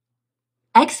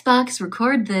Xbox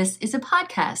Record This is a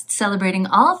podcast celebrating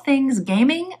all things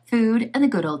gaming, food, and the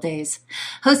good old days.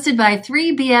 Hosted by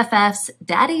three BFFs,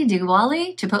 Daddy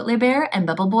Diwali, Chipotle Bear, and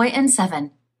Bubble Boy and Seven.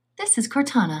 This is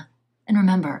Cortana. And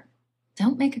remember,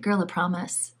 don't make a girl a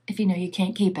promise if you know you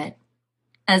can't keep it.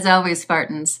 As always,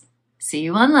 Spartans, see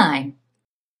you online.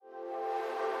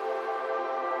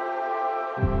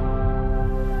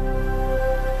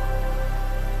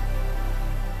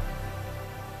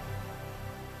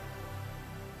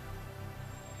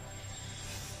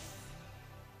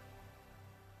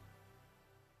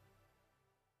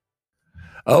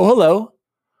 Oh, hello.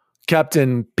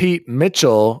 Captain Pete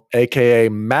Mitchell, aka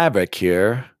Maverick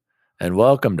here, and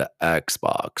welcome to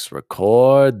Xbox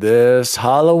Record This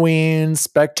Halloween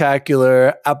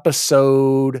Spectacular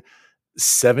episode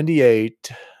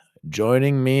 78.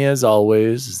 Joining me as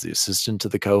always is the assistant to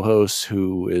the co-host,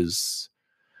 who is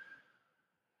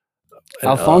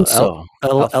Alfonso.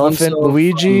 Elephant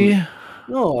Luigi.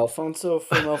 Alfonso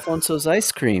from Alfonso's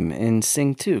Ice Cream in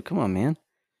Sing 2. Come on, man.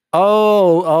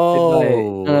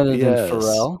 Oh, None other yes. than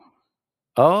Pharrell.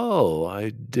 Oh,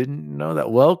 I didn't know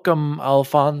that. Welcome,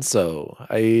 Alfonso.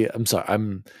 I'm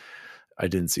sorry. I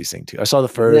didn't see Sing 2. I saw the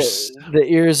first. The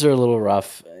ears are a little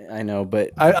rough, I know,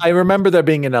 but I remember there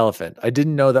being an elephant. I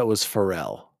didn't know that was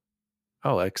Pharrell.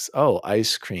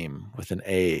 Ice Cream with an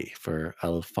A for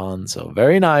Alfonso.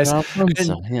 Very nice.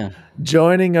 Alfonso, yeah.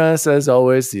 Joining us as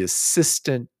always, the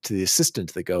assistant to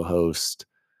the co-host.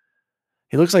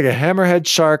 He looks like a hammerhead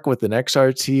shark with an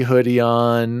XRT hoodie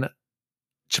on.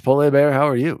 Chipotle Bear, how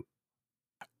are you?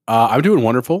 I'm doing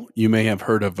wonderful. You may have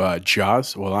heard of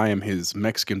Jaws. Well, I am his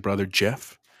Mexican brother,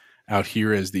 Jeff, out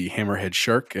here as the hammerhead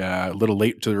shark. A little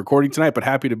late to the recording tonight, but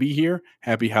happy to be here.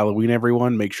 Happy Halloween,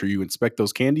 everyone. Make sure you inspect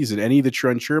those candies, and any that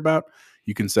you're unsure about,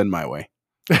 you can send my way.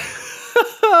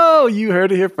 Oh, you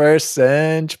heard it here first.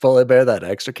 Send Chipotle Bear that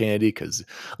extra candy, because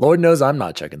Lord knows I'm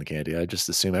not checking the candy. I just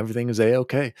assume everything is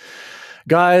A-okay.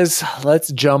 Guys,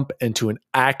 let's jump into an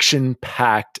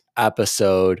action-packed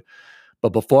episode. But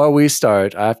before we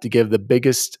start, I have to give the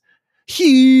biggest, huge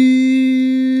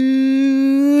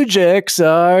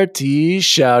XRT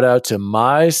shout out to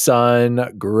my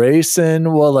son, Grayson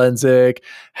Walenzik.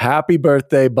 Happy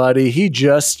birthday, buddy. He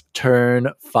just turned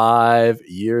 5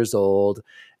 years old.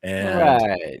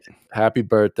 And happy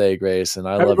birthday, Grayson.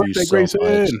 I love you so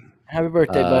much. Happy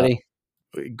birthday, buddy.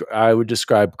 I would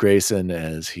describe Grayson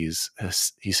as he's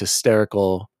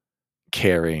hysterical,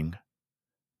 caring,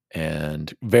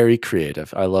 and very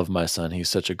creative. I love my son. He's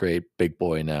such a great big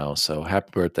boy now. So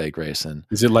happy birthday, Grayson.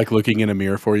 Is it like looking in a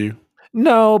mirror for you?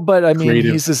 No, but I mean,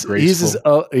 Creative, he's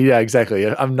oh yeah, exactly.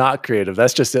 I'm not creative.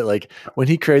 That's just it. Like when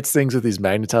he creates things with these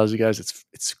magnetiles, you guys,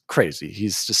 it's crazy.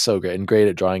 He's just so great and great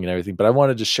at drawing and everything. But I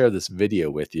wanted to share this video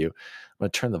with you. I'm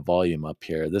going to turn the volume up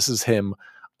here. This is him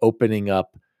opening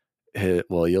up.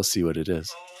 Well, you'll see what it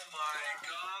is. Oh my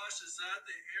gosh, is that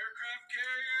the aircraft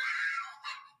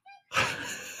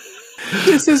carrier?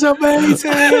 This is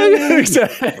amazing.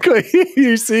 Exactly.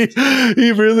 You see,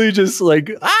 he really just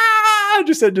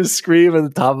just had to scream at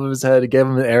the top of his head. It gave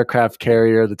him an aircraft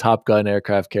carrier, the Top Gun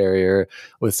aircraft carrier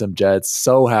with some jets.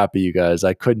 So happy, you guys.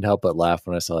 I couldn't help but laugh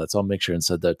when I saw that. So I'll make sure and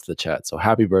send that to the chat. So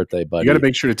happy birthday, buddy. You got to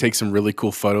make sure to take some really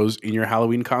cool photos in your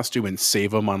Halloween costume and save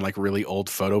them on like really old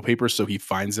photo paper. So he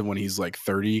finds them when he's like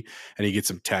 30 and he gets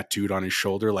them tattooed on his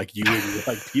shoulder, like you in your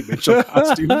like Pete Mitchell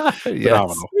costume.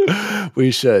 Phenomenal.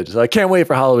 We should. So I can't wait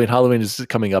for Halloween. Halloween is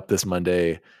coming up this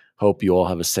Monday. Hope you all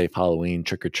have a safe Halloween,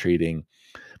 trick-or-treating.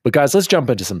 But guys, let's jump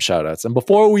into some shout outs. And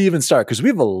before we even start, because we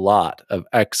have a lot of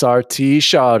XRT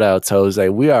shout outs, Jose,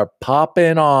 we are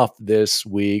popping off this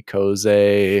week,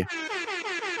 Jose.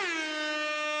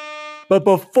 But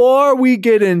before we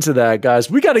get into that, guys,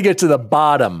 we got to get to the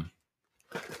bottom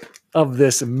of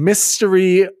this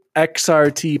mystery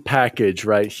XRT package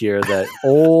right here that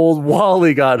old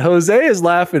Wally got. Jose is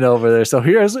laughing over there. So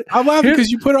I'm laughing because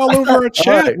you put it all over our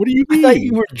chat. Right. What do you mean? I thought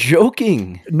you were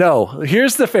joking. No,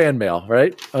 here's the fan mail,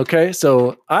 right? Okay,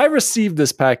 so I received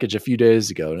this package a few days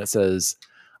ago, and it says,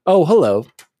 "Oh, hello."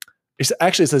 It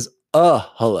says,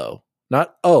 hello,"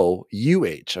 not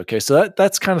O-U-H. Okay, so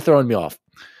that's kind of throwing me off.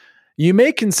 You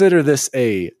may consider this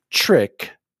a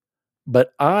trick,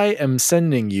 but I am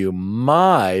sending you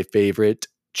my favorite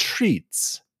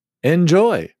treats.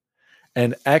 Enjoy.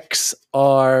 An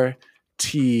XRT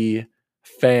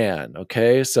fan.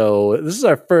 Okay, so this is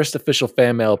our first official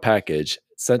fan mail package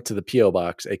sent to the P.O.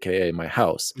 box, aka my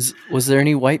house. Was there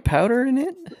any white powder in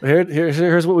it?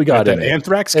 Here's what we got in that it.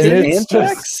 anthrax And kid? it's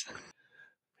just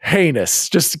heinous.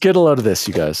 Just get a load of this,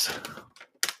 you guys.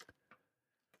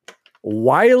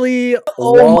 Wiley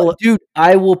Dude,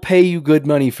 I will pay you good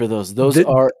money for those. Those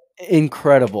are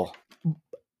incredible.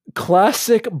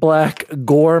 classic black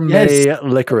gourmet Yes.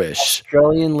 licorice.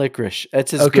 Australian licorice.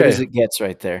 That's as good Okay. as it gets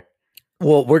right there.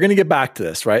 Well, we're gonna get back to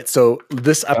this, right? So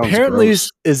this apparently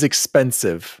is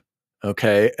expensive.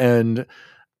 Okay, and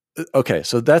okay,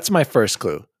 so that's my first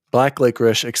clue. Black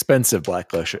licorice, expensive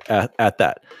black licorice at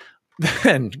that.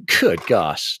 Then, good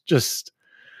gosh, just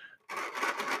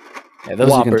Yeah, those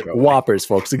you can throw away. Whoppers,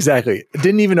 folks. Exactly.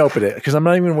 Didn't even open it because I'm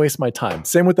not even gonna waste my time.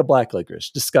 Same with the black licorice.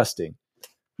 Disgusting.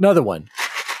 Another one.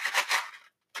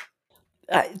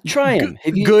 Try them.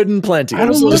 Good and plenty. I don't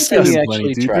Those know things if you that's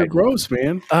actually dude. They're tried. gross,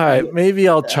 man. All right, maybe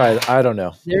I'll try. I don't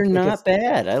know. They're not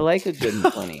bad. I like a good and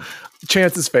plenty.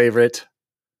 Chance's favorite.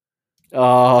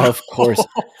 Oh, of course.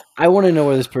 I want to know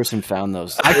where this person found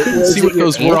those. I couldn't Was see it what your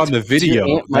those were on aunt? the video.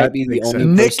 Your aunt might That be the makes only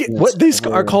sense. Nick. person What that's these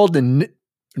are ever- called the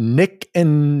Nick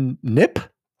and Nip.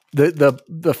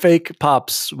 The fake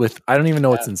pops with I don't even know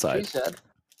what's inside.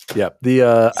 Yep.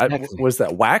 The Exactly. what is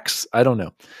that? Wax? I don't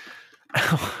know.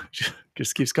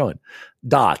 Just keeps going.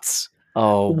 Dots.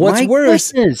 Oh, What's my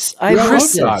worse, goodness. I They're love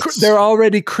Christmas this. dots. They're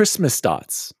already Christmas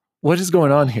dots. What is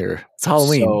going on here? It's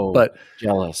Halloween, So but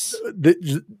jealous.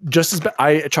 just as bad.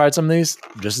 I tried some of these,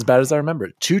 just as bad as I remember.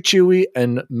 Too chewy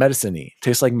and medicine-y.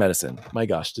 Tastes like medicine. My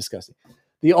gosh, disgusting.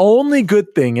 The only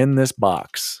good thing in this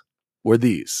box were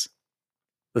these.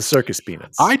 The circus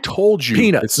peanuts. I told you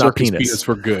Peanuts, that not circus penis. peanuts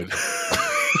were good.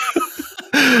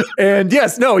 And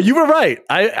yes, no, you were right.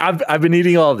 I've been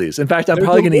eating all of these. In fact, I'm They're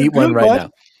probably going to good, eat one right bud. now.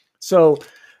 So,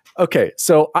 okay.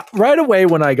 So right away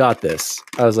when I got this,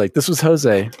 I was like, this was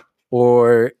Jose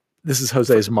or this is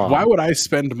Jose's mom. Why would I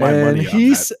spend my and money on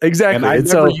he's that? exactly. And I And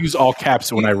never so, use all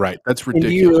caps when I write. That's And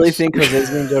ridiculous. do you really think Jose's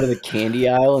going to go to the candy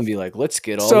aisle and be like, let's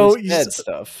get all So this bad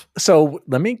stuff? so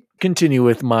let me continue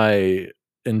with my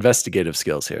investigative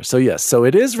skills here. So yes, so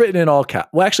it is written in all caps.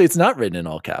 Well, actually, it's not written in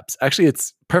all caps. Actually,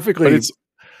 it's perfectly But it's-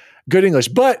 good English.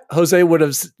 But Jose would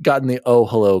have gotten the "oh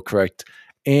hello" correct.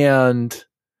 And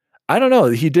I don't know.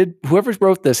 He did. Whoever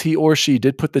wrote this, he or she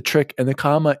did put the trick and the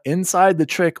comma inside the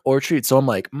trick or treat. So I'm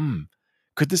like,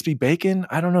 could this be bacon?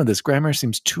 I don't know. This grammar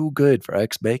seems too good for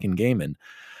ex bacon gaming,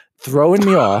 throwing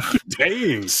me off.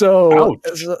 Dang. So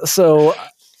Ouch. so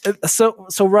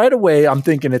right away I'm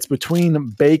thinking it's between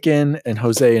Bacon and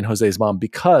Jose's mom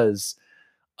because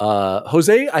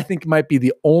Jose I think might be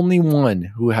the only one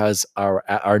who has our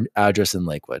address in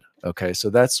Lakewood. Okay, so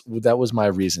that was my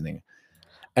reasoning.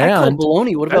 I call And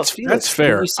baloney. What about That's Felix? fair.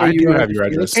 Didn't you say I you do were have at your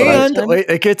Felix address. last and time? wait,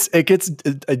 it gets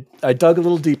I dug a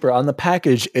little deeper on the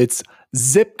package. It's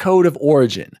zip code of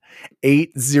origin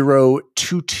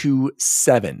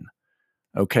 80227.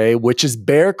 Okay, which is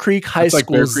Bear Creek High It's like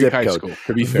School Bear Creek zip High code. School.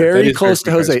 To be fair, that Very is close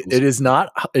to Bear Creek High Jose. School. It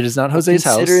is not Jose's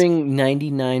house. Considering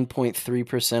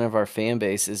 99.3% of our fan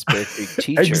base is Bear Creek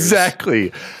teachers.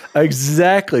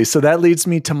 Exactly. So that leads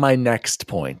me to my next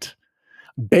point.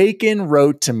 Bacon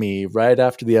wrote to me right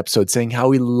after the episode saying how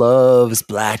he loves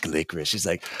black licorice. He's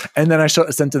like, and then I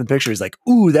sent him the picture. He's like,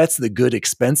 ooh, that's the good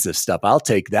expensive stuff. I'll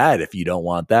take that if you don't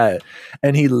want that.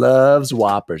 And he loves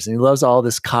Whoppers and he loves all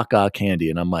this caca candy.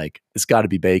 And I'm like, it's got to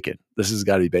be bacon. This has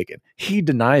got to be bacon. He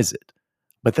denies it.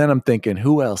 But then I'm thinking,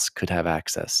 who else could have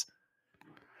access?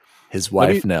 His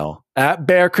wife, Nell, at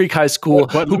Bear Creek High School,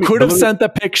 who could have sent the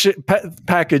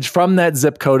package from that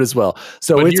zip code as well.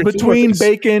 So But it's here's the between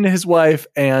thing. Bacon, his wife,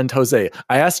 and Jose.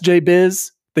 I asked J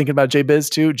Biz, thinking about J Biz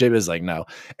too. J Biz like, no.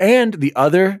 And the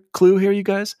other clue here, you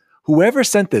guys, whoever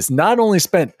sent this not only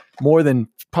spent more than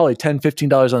probably $10,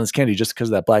 $15 on this candy just because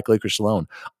of that black licorice alone,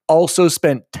 also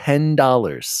spent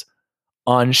 $10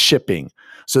 on shipping.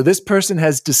 So this person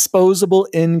has disposable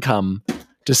income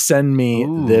to send me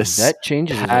Ooh, this that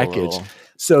changes it a package. little.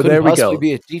 So Couldn't there we possibly go.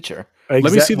 be a teacher.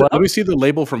 Let me see the Well, let me see the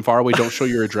label from far away. Don't show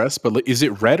your address, but is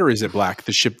it red or is it black?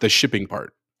 The shipping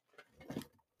part.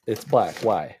 it's black.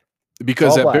 Why?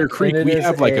 Because All at Bear black. Creek And it we is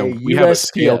have like a we have a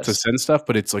scale to USPS. send stuff,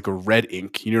 but it's like a red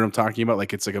ink. You know what I'm talking about?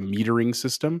 Like it's like a metering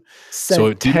system. Sent So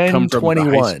it didn't come from the high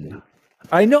 1021. school.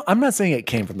 I know. I'm not saying it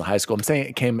came from the high school. I'm saying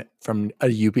it came from a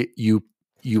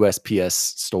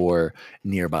USPS store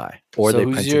nearby, or So they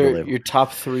who's printed the label. your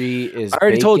top three is I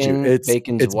already Bacon, told you it's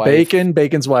Bacon's wife. Bacon,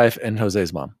 Bacon's wife, and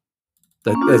Jose's mom.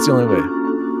 That's the only way.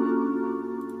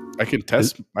 I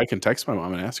can text my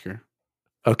mom and ask her.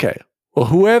 Okay. Well,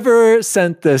 whoever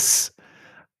sent this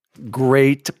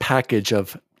great package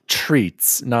of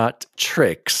treats, not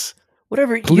tricks.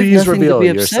 Whatever. You Please have nothing to reveal be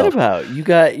upset yourself. about. You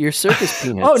got your circus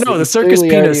peanuts. Oh that no, you the circus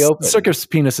clearly already penis, opened. circus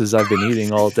penises I've been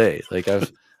eating all day. Like I'm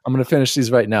going to finish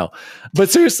these right now. But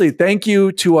seriously, thank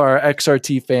you to our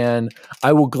XRT fan.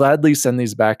 I will gladly send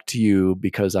these back to you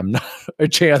because I'm not a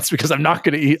chance because I'm not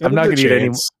going to eat. I'm not going to eat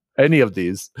any. any of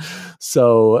these.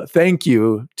 So thank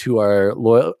you to our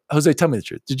loyal Jose. Tell me the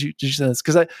truth. Did you send this?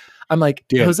 Because I'm like,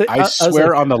 Dan, Jose, I was swear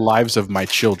like, on the lives of my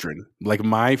children, like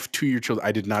my 2-year children,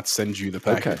 I did not send you the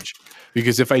package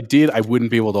because if I did, I wouldn't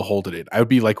be able to hold it. I would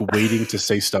be like waiting to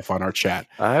say stuff on our chat.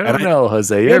 I don't know,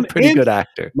 Jose. You're a pretty good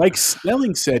actor. Like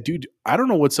Snelling said, dude, I don't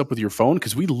know what's up with your phone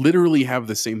because we literally have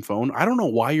the same phone. I don't know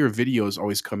why your videos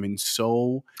always come in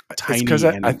so tiny. Because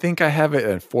I think I have it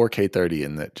at 4K 30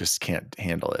 and that just can't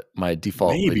handle it. My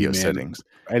default video settings.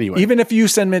 Anyway, even if you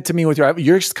send it to me with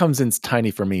yours comes in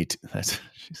tiny for me.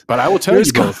 But I will tell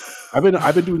you both. I've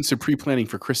been doing some pre-planning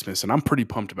for Christmas, and I'm pretty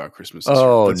pumped about Christmas. This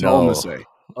year. That's all I'm gonna say.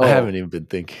 I haven't even been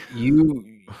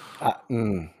thinking.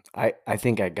 I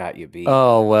think I got you beat.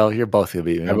 Oh well, you're both gonna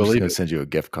beat me. I'm just gonna send you a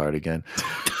gift card again.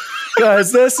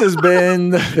 Guys, this has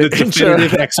been the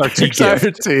definitive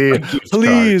XRT gift.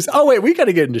 Please. Oh wait, we got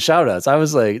to get into shout outs. I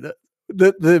was like,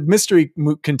 the mystery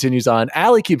continues on.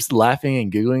 Allie keeps laughing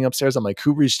and giggling upstairs. I'm like,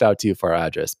 who reached out to you for our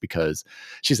address? Because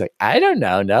she's like, I don't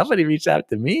know. Nobody reached out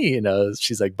to me. You know,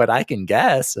 she's like, but I can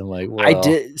guess. I'm like, well. I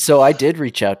did. So I did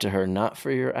reach out to her, not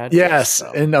for your address. Yes. So.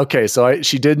 And okay. So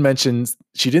she did mention,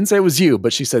 she didn't say it was you,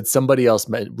 but she said somebody else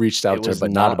reached out to her,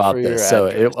 but not about this. So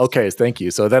okay. Thank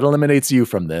you. So that eliminates you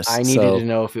from this. I needed to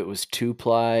know if it was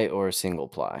 2-ply or single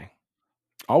ply.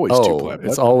 Always 2-ply.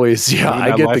 It's always,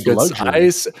 I get the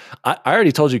good. I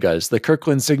already told you guys the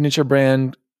Kirkland signature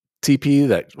brand TP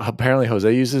that apparently Jose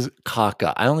uses,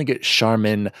 Kaka. I only get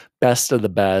Charmin, best of the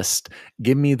best.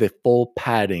 Give me the full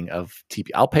padding of TP.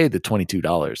 I'll pay the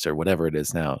 $22 or whatever it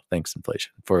is now, thanks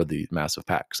inflation, for the massive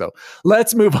pack. So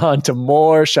let's move on to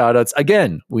more shout outs.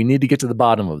 Again, we need to get to the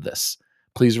bottom of this.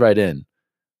 Please write in.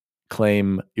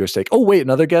 Claim your stake. Oh, wait,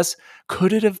 another guess.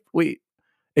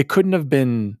 It couldn't have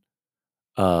been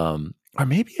or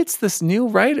maybe it's this new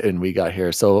write-in we got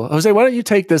here. So Jose, why don't you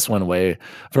take this one away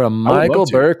from Michael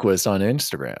Berquist on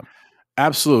Instagram?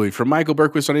 Absolutely. From Michael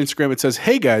Berquist on Instagram, it says,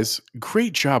 hey guys,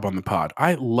 great job on the pod.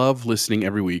 I love listening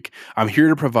every week. I'm here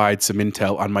to provide some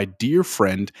intel on my dear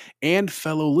friend and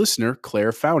fellow listener,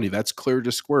 Claire Fowney. That's Claire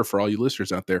de Square for all you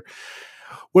listeners out there.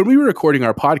 When we were recording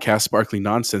our podcast, Sparkling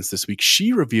Nonsense, this week,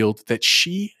 she revealed that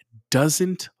she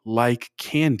doesn't like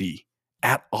candy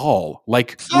at all.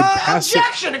 Like would pass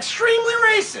objection, extremely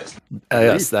racist.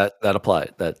 Yes, that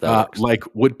applied. That works. Like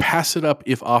would pass it up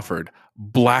if offered.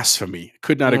 Blasphemy.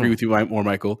 Could not agree with you more,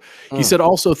 Michael. He said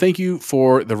also, thank you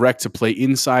for the rec to play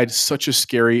inside. Such a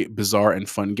scary, bizarre, and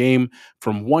fun game.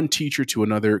 From one teacher to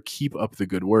another. Keep up the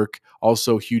good work.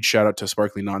 Also, huge shout out to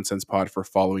Sparkling Nonsense Pod for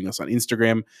following us on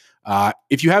Instagram.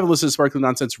 If you haven't listened to Sparkling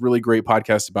Nonsense, really great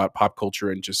podcast about pop culture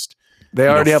and just they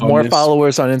already have more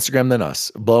followers on Instagram than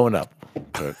us. Blowing up.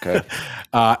 Okay.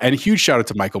 And a huge shout out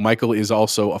to Michael. Michael is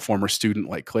also a former student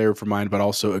like Claire for mine, but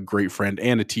also a great friend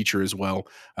and a teacher as well.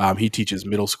 He teaches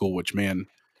middle school, which, man,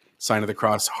 sign of the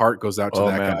cross, heart goes out to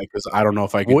that guy because I don't know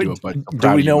if I can do it. But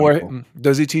do we know where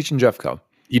does he teach in Jeffco?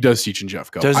 He does teach in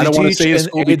Jeffco. Does he teach in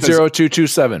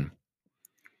 80227?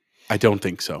 I don't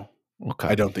think so. Okay,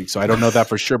 I don't think so. I don't know that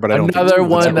for sure, but I don't. Another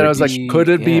one that I was like, could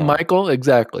it be Michael?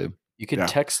 Exactly. You could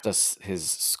text us his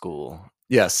school.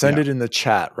 Yeah, send it in the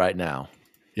chat right now.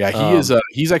 Yeah,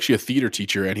 he's actually a theater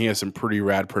teacher, and he has some pretty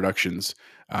rad productions.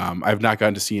 I've not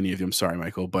gotten to see any of them. Sorry,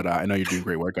 Michael, but I know you're doing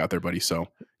great work out there, buddy. So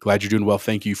glad you're doing well.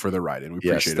 Thank you for the ride, and we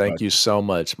appreciate it. Thank you so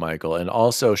much, Michael. And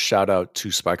also shout out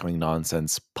to Sparkling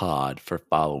Nonsense Pod for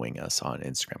following us on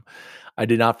Instagram. I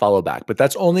did not follow back, but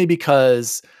that's only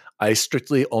because I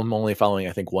strictly am only following,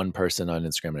 I think, one person on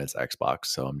Instagram, and it's Xbox.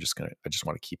 So I just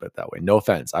want to keep it that way. No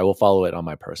offense. I will follow it on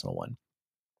my personal one.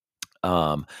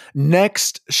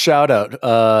 Next shout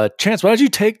out. Chance, why don't you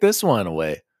take this one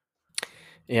away?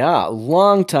 Yeah,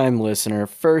 long time listener,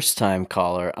 first time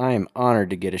caller. I am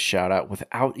honored to get a shout out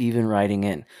without even writing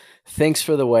in. Thanks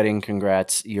for the wedding.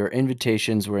 Congrats. Your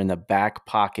invitations were in the back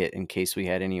pocket in case we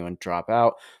had anyone drop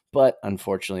out, but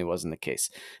unfortunately wasn't the case.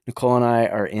 Nicole and I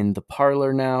are in the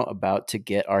parlor now about to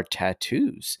get our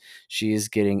tattoos. She is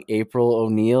getting April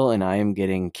O'Neil and I am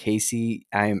getting Casey.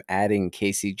 I am adding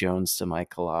Casey Jones to my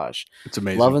collage. It's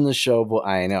amazing. Loving the show, but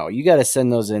I know you got to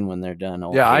send those in when they're done.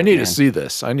 I need to see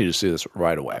this. I need to see this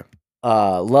right away.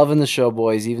 Loving the show,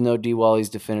 boys, even though D. Wally's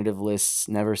definitive lists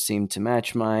never seem to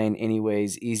match mine.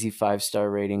 Anyways, easy 5-star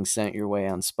rating sent your way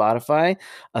on Spotify.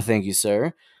 Thank you,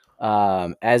 sir.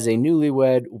 As a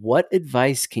newlywed, what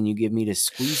advice can you give me to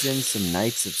squeeze in some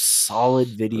nights of solid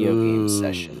video game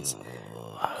sessions?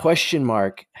 Question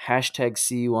mark, hashtag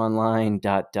see you online, ...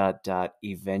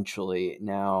 eventually.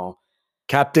 Now,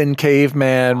 Captain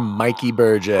Caveman, Mikey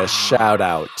Burgess, shout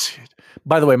out.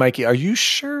 By the way, Mikey, are you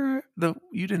sure that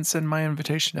you didn't send my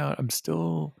invitation out? I'm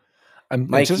still I'm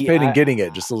Mikey, anticipating getting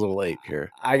it just a little late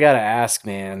here. I gotta ask,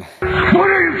 man. What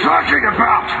are you talking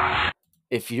about?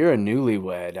 If you're a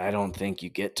newlywed, I don't think you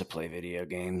get to play video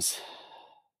games.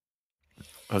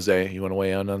 Jose, you want to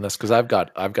weigh in on this? Because I've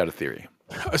got a theory.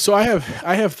 So I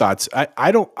have thoughts.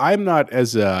 I'm not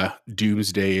as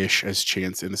doomsday-ish as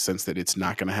Chance in the sense that it's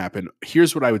not going to happen.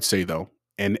 Here's what I would say though,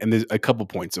 and there's a couple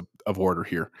points of order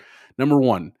here. Number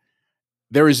one,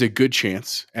 there is a good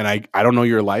chance, and I don't know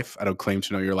your life. I don't claim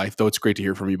to know your life, though it's great to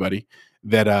hear from you, buddy,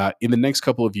 that in the next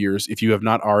couple of years, if you have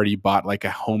not already bought like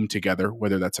a home together,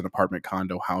 whether that's an apartment,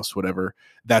 condo, house, whatever,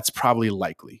 that's probably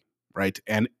likely, right?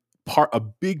 And a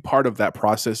big part of that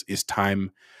process is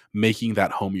time making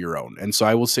that home your own. And so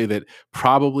I will say that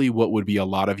probably what would be a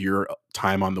lot of your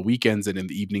time on the weekends and in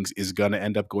the evenings is going to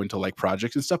end up going to like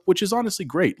projects and stuff, which is honestly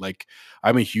great. Like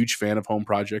I'm a huge fan of home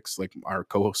projects, like our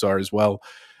co-hosts are as well.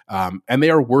 And they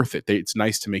are worth it. It's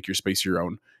nice to make your space your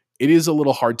own. It is a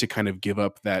little hard to kind of give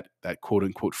up that quote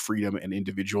unquote freedom and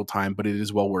individual time, but it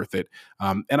is well worth it.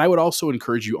 And I would also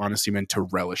encourage you, honestly, man, to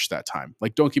relish that time.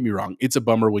 Like, don't get me wrong. It's a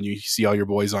bummer when you see all your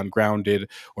boys on Grounded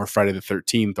or Friday the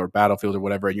 13th or Battlefield or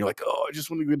whatever, and you're like, oh, I just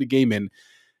want to get a game in.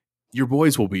 Your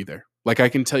boys will be there. Like I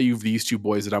can tell you these two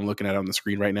boys that I'm looking at on the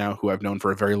screen right now, who I've known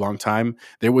for a very long time,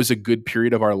 there was a good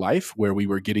period of our life where we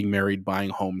were getting married, buying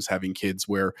homes, having kids,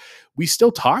 where we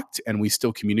still talked and we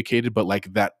still communicated, but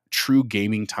like that true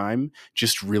gaming time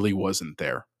just really wasn't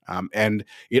there. And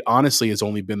it honestly has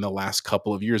only been the last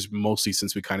couple of years, mostly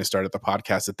since we kind of started the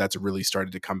podcast, that's really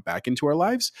started to come back into our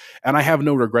lives. And I have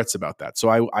no regrets about that. So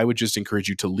I would just encourage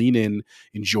you to lean in,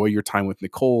 enjoy your time with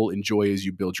Nicole, enjoy as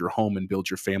you build your home and build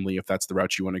your family, if that's the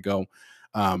route you want to go.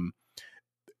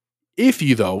 If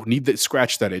you though need to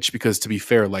scratch that itch, because to be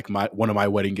fair, like one of my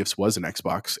wedding gifts was an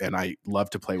Xbox, and I love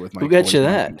to play with my. Who got you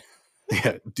that?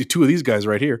 Yeah, two of these guys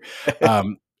right here.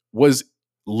 Was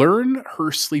learn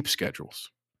her sleep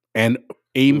schedules and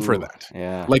aim for that.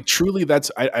 Yeah, like truly, that's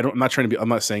I'm not trying to be. I'm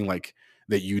not saying like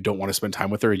that you don't want to spend time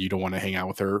with her and you don't want to hang out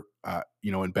with her,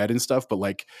 in bed and stuff. But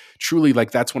like truly,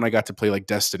 like that's when I got to play like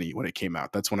Destiny when it came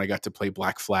out. That's when I got to play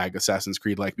Black Flag, Assassin's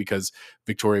Creed, like because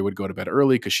Victoria would go to bed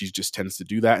early because she just tends to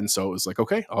do that. And so it was like,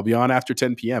 okay, I'll be on after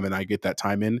 10 p.m. and I get that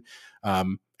time in.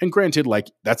 And granted,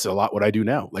 like that's a lot what I do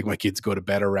now. Like my kids go to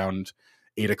bed around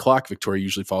 8:00. Victoria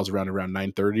usually falls around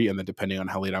 9:30. And then depending on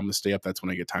how late I'm going to stay up, that's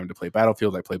when I get time to play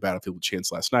Battlefield. I played Battlefield with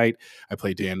Chance last night. I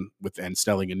play Dan and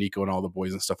Snelling and Nico and all the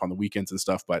boys and stuff on the weekends and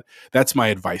stuff. But that's my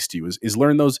advice to you is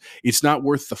learn those. It's not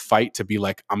worth the fight to be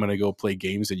like, I'm going to go play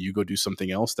games and you go do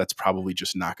something else. That's probably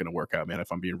just not going to work out, man,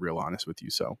 if I'm being real honest with you.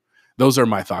 So those are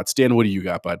my thoughts. Dan, what do you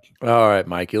got, bud? All right,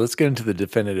 Mikey, let's get into the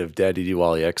definitive Daddy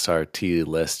Diwali XRT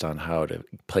list on how to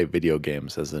play video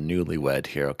games as a newlywed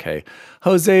here, okay?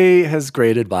 Jose has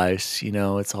great advice.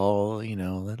 It's all,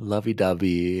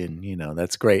 lovey-dovey and,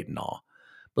 that's great and all.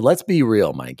 But let's be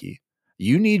real, Mikey.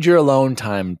 You need your alone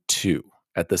time too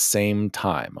at the same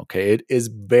time, okay? It is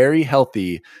very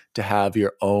healthy to have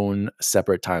your own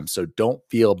separate time. So don't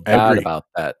feel bad about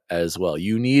that as well.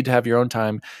 You need to have your own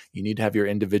time. You need to have your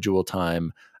individual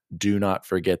time. Do not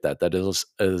forget that. That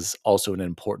is also an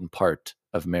important part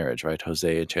of marriage, right?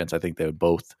 Jose and Chance, I think they would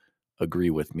both agree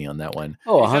with me on that one.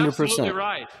 Oh, 100%. Absolutely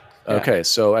right. Okay,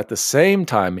 so at the same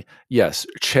time, yes,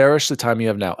 cherish the time you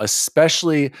have now.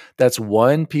 Especially, that's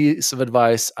one piece of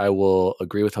advice I will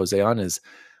agree with Jose on is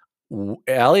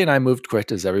Allie and I moved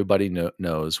quick, as everybody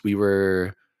knows. We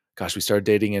started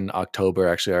dating in October.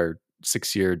 Actually, our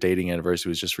 6-year dating anniversary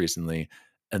was just recently.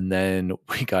 And then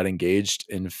we got engaged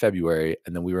in February.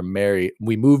 And then we were married.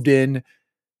 We moved in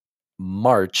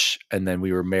March. And then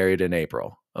we were married in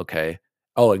April. Okay.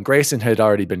 Oh, and Grayson had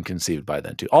already been conceived by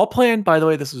then too. All planned, by the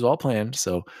way. This was all planned.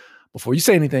 So before you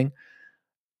say anything,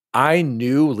 I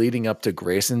knew leading up to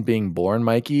Grayson being born,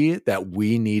 Mikey, that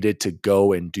we needed to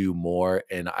go and do more.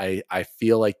 And I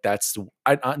feel like that's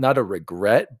not a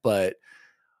regret, but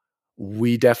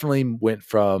we definitely went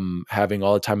from having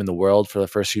all the time in the world for the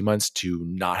first few months to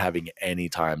not having any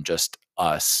time, just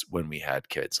us when we had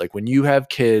kids. Like when you have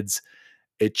kids,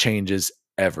 it changes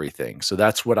everything. So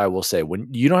that's what I will say. When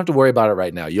you don't have to worry about it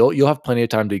right now, you'll have plenty of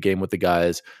time to game with the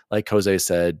guys. Like Jose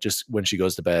said, just when she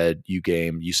goes to bed, you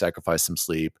game, you sacrifice some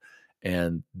sleep,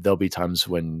 and there'll be times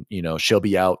when she'll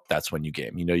be out. That's when you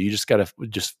game. You just gotta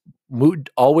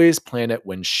always plan it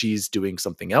when she's doing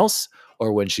something else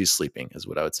or when she's sleeping, is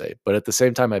what I would say. But at the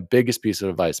same time, my biggest piece of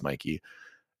advice, Mikey,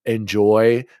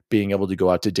 enjoy being able to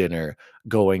go out to dinner,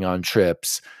 going on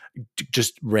trips,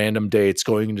 just random dates,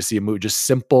 going to see a movie, just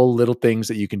simple little things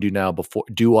that you can do now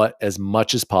as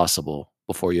much as possible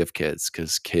before you have kids,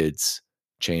 because kids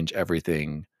change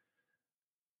everything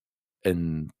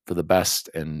and for the best.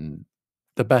 And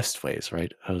the best ways,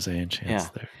 right? Jose and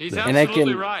Chance. Yeah. He's They're- And I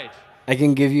absolutely can- right. I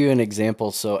can give you an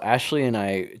example. So Ashley and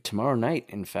I tomorrow night,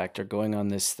 in fact, are going on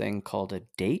this thing called a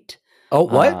date. oh,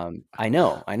 what? I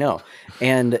know.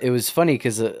 And it was funny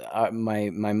because my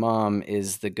mom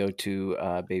is the go-to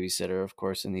babysitter, of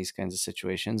course, in these kinds of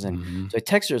situations. And Mhm. so I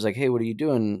text her, I was like, hey, what are you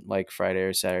doing like Friday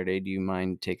or Saturday? Do you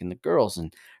mind taking the girls?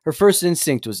 And her first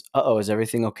instinct was, uh-oh, is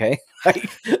everything okay? Like,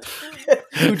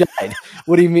 who died?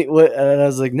 What do you mean? What? And I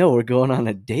was like, no, we're going on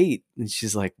a date. And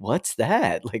she's like, what's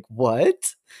that? Like,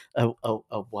 what? A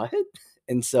what?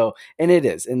 And so, and it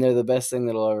is. And they're the best thing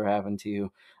that'll ever happen to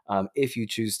you if you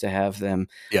choose to have them.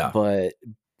 Yeah. But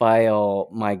by all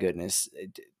my goodness,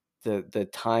 the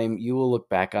time you will look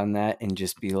back on that and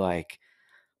just be like,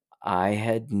 I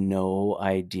had no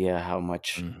idea how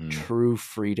much Mhm. true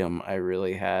freedom I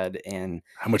really had, and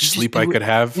How much just sleep do I it- could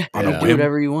have on Yeah. a do whim.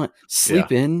 whatever you want.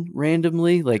 Sleep in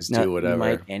randomly, like Just not do you whatever.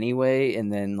 might anyway,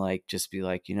 and then like just be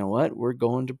like, you know what, we're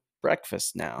going to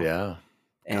breakfast now. Yeah.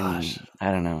 And Gosh.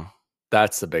 I don't know.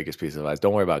 That's the biggest piece of advice.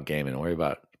 Don't worry about gaming. Worry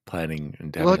about planning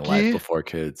and having a life Lucky. before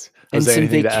kids. And Jose, some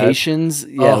anything to add? vacations,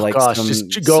 yeah, oh like gosh, some,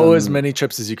 just go as some- many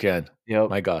trips as you can. Yep,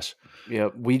 My gosh.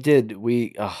 yep. We did.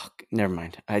 Never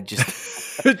mind. I just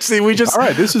See, we just All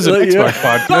right, this is an Like, Xbox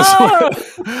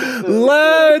podcast.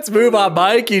 Let's move on.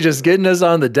 Mikey just getting us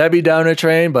on the Debbie Downer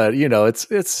train, but you know, it's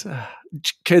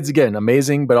kids again,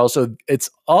 amazing, but also it's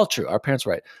all true. Our parents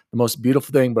were right. The most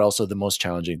beautiful thing, but also the most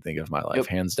challenging thing of my life, Yep.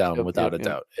 hands down, Yep, without yep, a yep.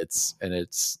 doubt. It's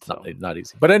So- not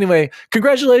easy. But anyway,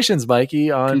 congratulations,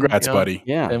 Mikey. On Congrats, you know, buddy.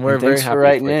 yeah. And we're very thanks happy for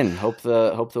writing for you. in. Hope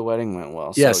the wedding went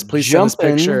well. Yes, So please send us a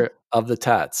jumping- picture of the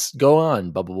tats. Go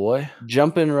on, Bubble Boy.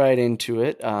 Jumping right into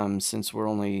it, since we're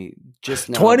only just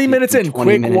now 20 minutes peaking in, 20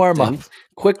 quick minutes warm up. in.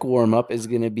 Quick warm up is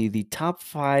going to be the top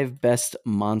 5 best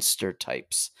monster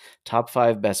types. Top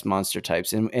 5 best monster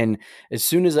types. And as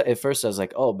soon as at first I was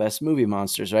like, oh, best movie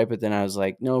monsters, right? But then I was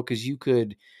like, no, because you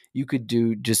could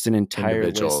do just an entire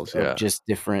Individuals, list of yeah. just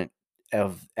different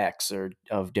of X or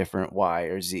of different Y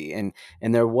or Z. And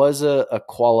there was a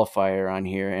qualifier on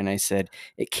here, and I said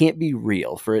it can't be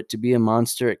real. For it to be a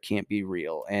monster, it can't be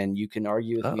real. And you can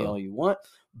argue with me Uh-oh. all you want,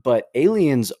 but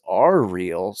aliens are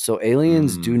real, so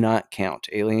aliens do Mm. not count.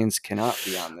 Aliens cannot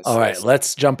be on this All right, list.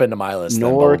 let's jump into my list.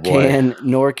 Nor then, Bubble Boy.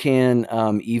 nor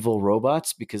can evil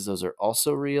robots, because those are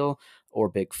also real,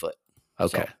 or Bigfoot.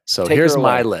 Okay, so take here's her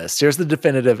my away. list. Here's the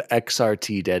definitive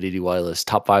XRT Daddy DY list.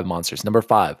 Top 5 monsters. Number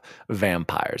 5,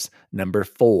 vampires. Number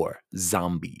 4,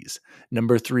 zombies.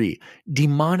 Number 3,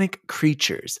 demonic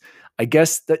creatures. I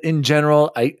guess that in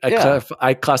general,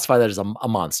 I classify that as a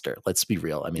monster. Let's be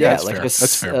real. I mean, Yeah, that's like fair. a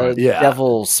That's fair, a bud. Yeah.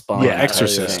 devil spawn. Yeah, type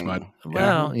Exorcist, thing. bud.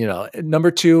 well, you know, number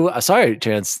 2, sorry,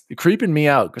 Chance, creeping me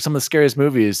out. Some of the scariest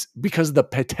movies because of the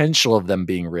potential of them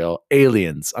being real.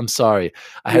 Aliens. I'm sorry,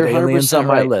 I had You're aliens 100% on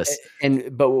my right. list.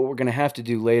 But what we're gonna have to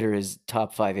do later is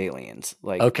top 5 aliens.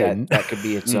 Like Okay. that could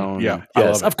be its own. Yeah. I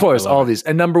Yes, love of it. course, I love all it. these.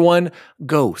 And number 1,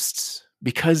 ghosts.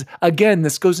 Because again,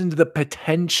 this goes into the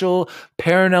potential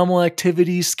paranormal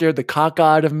activity, scared the cock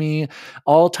out of me,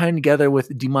 all tying together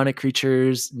with demonic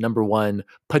creatures. Number 1,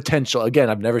 potential. Again,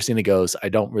 I've never seen a ghost. I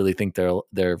don't really think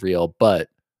they're real, but if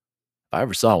I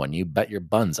ever saw one, you bet your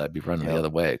buns I'd be running the Yep. other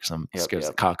way because I'm Yep, scared the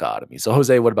yep. cock out of me. So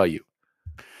Jose, what about you?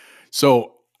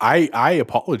 So I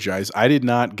apologize. I did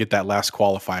not get that last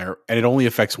qualifier, and it only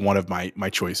affects one of my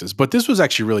choices. But this was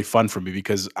actually really fun for me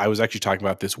because I was actually talking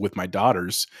about this with my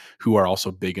daughters, who are also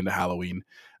big into Halloween.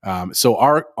 So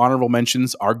our honorable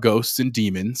mentions are ghosts and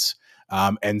demons,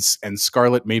 and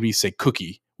Scarlett made me say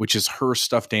Cookie, which is her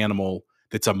stuffed animal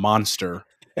that's a monster.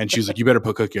 And she's like, "You better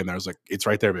put Cookie in there." I was like, "It's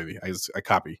right there, baby." I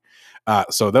copy.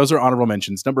 So those are honorable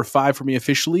mentions. Number 5 for me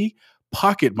officially,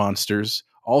 pocket monsters,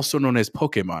 also known as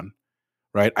Pokemon.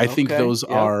 Right? I think Okay, those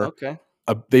yeah, are okay.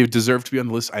 they deserve to be on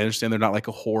the list. I understand they're not like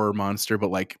a horror monster, but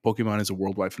like Pokemon is a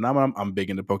worldwide phenomenon. I'm big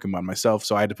into Pokemon myself,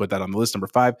 so I had to put that on the list. Number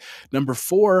 5. Number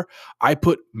 4, I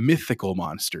put mythical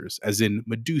monsters, as in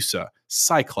Medusa,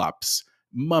 Cyclops,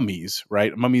 mummies.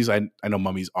 Right? Mummies. I know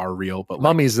mummies are real, but like,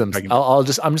 Mummies them. I can- I'm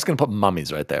just going to put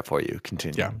mummies right there for you.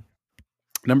 Continue. Yeah.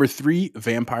 Number 3,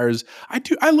 vampires.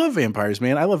 I love vampires,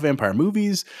 man. I love vampire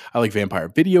movies. I like vampire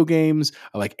video games.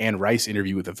 I like Anne Rice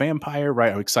Interview with a Vampire,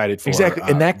 right? I'm excited for Exactly.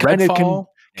 And that kind of Redfall.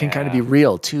 can kind of be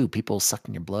real too. People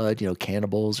sucking your blood, you know,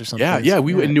 cannibals or something. Yeah.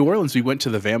 We in New Orleans, we went to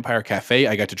the Vampire Cafe.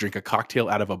 I got to drink a cocktail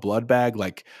out of a blood bag.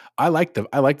 Like I like the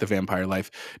vampire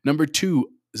life. Number 2,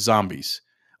 zombies.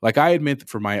 Like I admit that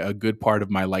for a good part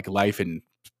of my like life and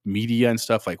media and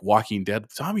stuff like Walking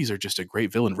Dead, zombies are just a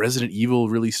great villain. Resident Evil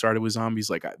really started with zombies.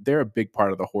 Like they're a big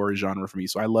part of the horror genre for me.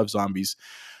 So I love zombies.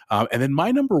 And then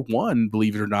my number 1,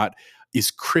 believe it or not,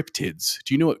 is cryptids.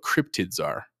 Do you know what cryptids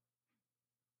are?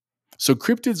 So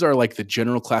cryptids are like the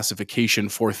general classification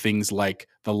for things like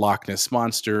the Loch Ness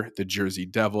Monster, the Jersey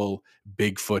Devil,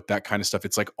 Bigfoot, that kind of stuff.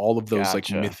 It's like all of those like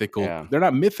Gotcha. mythical. Yeah. They're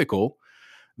not mythical.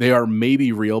 They are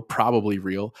maybe real, probably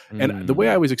real. And the way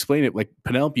I always explain it, like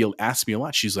Penelope asked me a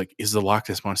lot, she's like, is the Loch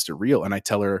Ness Monster real? And I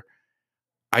tell her,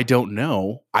 I don't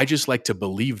know. I just like to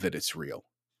believe that it's real.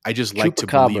 I just like to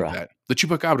believe that. The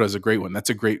Chupacabra is a great one.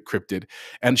 That's a great cryptid.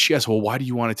 And she asked, well, why do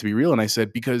you want it to be real? And I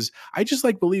said, because I just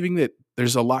like believing that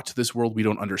there's a lot to this world we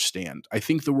don't understand. I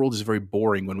think the world is very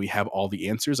boring when we have all the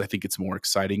answers. I think it's more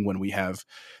exciting when we have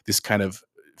this kind of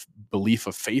belief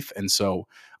of faith. And so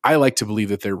I like to believe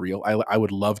that they're real. I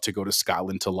would love to go to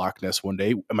Scotland to Loch Ness one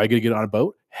day. Am I going to get on a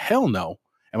boat? Hell no.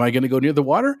 Am I going to go near the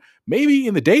water? Maybe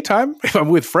in the daytime if I'm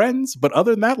with friends. But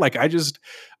other than that, like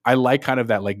I like kind of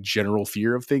that like general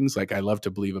fear of things. Like I love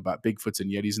to believe about Bigfoots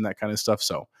and Yetis and that kind of stuff.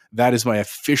 So that is my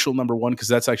official number one, because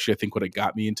that's actually, I think, what it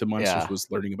got me into monsters was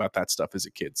learning about that stuff as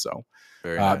a kid. So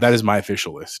nice. That is my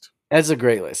official list. That's a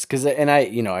great list.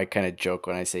 I kind of joke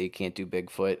when I say you can't do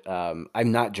Bigfoot.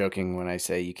 I'm not joking when I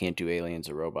say you can't do aliens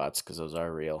or robots, because those are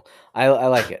real. I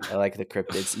like it. I like the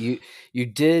cryptids. You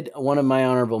did, one of my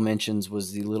honorable mentions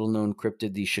was the little known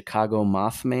cryptid, the Chicago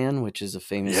Mothman, which is a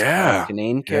famous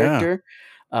Canaan character.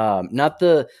 Not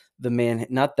the man,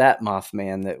 not that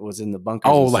Mothman that was in the bunker.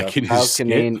 Oh, like in his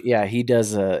Canaan, yeah, he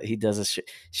does a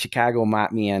Chicago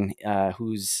Mothman,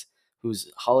 whose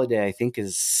holiday I think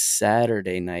is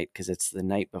Saturday night, because it's the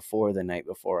night before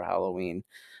Halloween.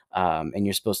 And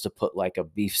you're supposed to put like a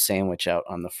beef sandwich out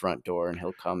on the front door, and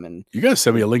he'll come and. You gotta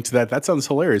send me a link to that. That sounds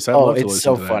hilarious. I'd love to listen it's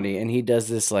so to that. funny, and he does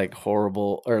this like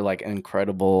horrible or like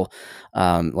incredible,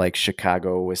 like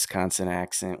Chicago, Wisconsin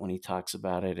accent when he talks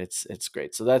about it. It's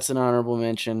great. So that's an honorable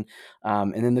mention.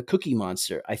 And then the Cookie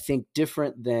Monster, I think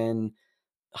different than.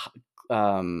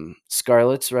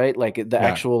 Scarlet's, right? Like the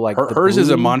actual like hers is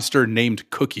a monster named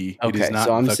Cookie. Okay, it is not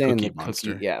so I'm the saying Cookie the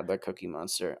Monster. Cookie, the Cookie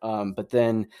Monster. But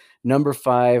then number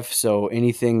 5, so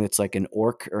anything that's like an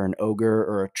orc or an ogre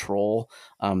or a troll.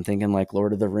 I'm thinking like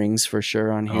Lord of the Rings for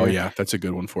sure on here. Oh yeah, that's a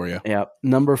good one for you. Yeah.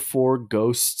 Number 4,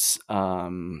 ghosts.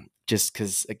 Just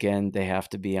because, again, they have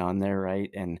to be on there, right?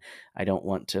 And I don't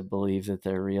want to believe that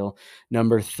they're real.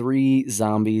 Number 3,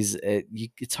 zombies.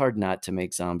 It's hard not to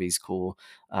make zombies cool.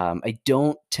 I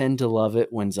don't tend to love it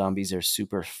when zombies are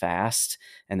super fast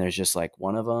and there's just like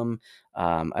one of them.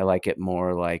 I like it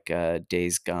more like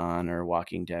Days Gone or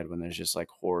Walking Dead when there's just like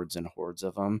hordes and hordes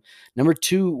of them. Number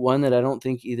 2, one that I don't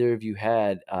think either of you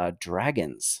had,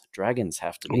 dragons. Dragons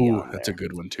have to be on that's there. a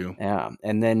good one too. Yeah.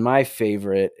 And then my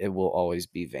favorite, it will always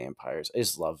be vampires. I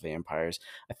just love vampires.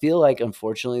 I feel like,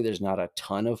 unfortunately, there's not a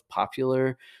ton of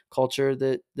popular culture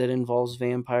that involves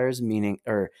vampires,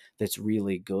 or that's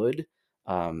really good.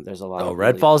 There's a lot of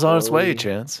Redfall's on its way,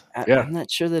 Chance. I'm not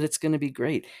sure that it's going to be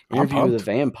great. Interview with a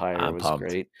Vampire was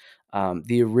great.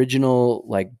 The original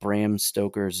like Bram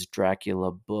Stoker's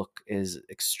Dracula book is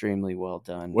extremely well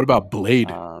done. What about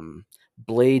Blade?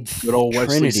 Blade, good old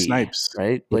Trinity, Wesley Snipes,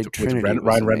 right? Blade with Trinity,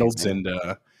 Ryan Reynolds and.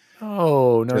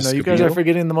 No! You guys are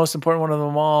forgetting the most important one of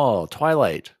them all.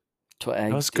 Twilight.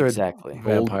 That was good. Exactly.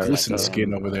 Old glisten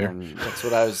skin over there. That's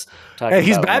what I was talking about. Hey,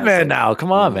 he's Batman now.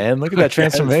 Come on, man. Look at that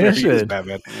transformation.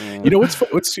 Batman. You know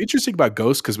what's interesting about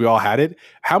Ghost, because we all had it.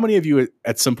 How many of you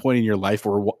at some point in your life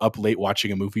were up late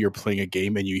watching a movie or playing a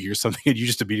game and you hear something and you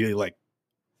just immediately like,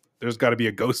 there's got to be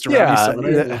a ghost around me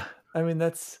somewhere? I mean,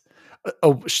 that's.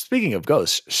 Oh, speaking of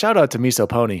ghosts, shout out to Miso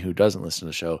Pony, who doesn't listen to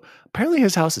the show. Apparently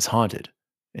his house is haunted.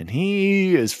 And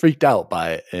he is freaked out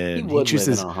by it, and he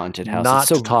chooses live in a haunted house. not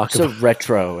to talk about it.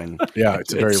 Retro and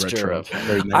it's very retro.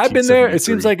 Very I've been there. It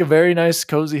seems like a very nice,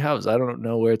 cozy house. I don't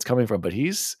know where it's coming from, but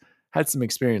he's had some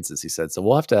experiences, he said. So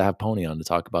we'll have to have Pony on to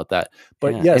talk about that.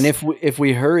 But yes, and if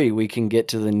we hurry, we can get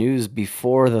to the news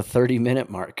before the 30-minute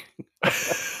mark.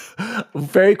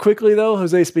 Very quickly, though,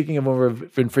 Jose, speaking of when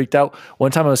we've been freaked out,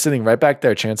 one time I was sitting right back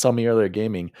there. Chance saw me earlier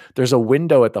gaming. There's a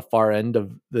window at the far end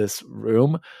of this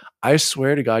room. I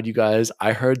swear to God, you guys,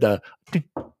 I heard the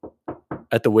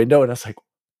at the window, and I was like,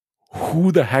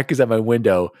 who the heck is at my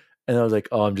window? And I was like,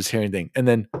 oh, I'm just hearing things. And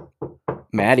then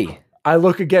Maddie. I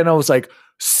look again, I was like,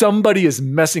 somebody is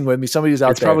messing with me. Somebody's out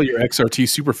there. It's probably your XRT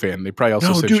super fan. They probably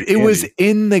also said dude, it was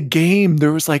in the game.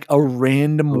 There was like a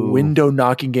random window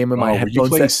knocking game in my headphones. Were you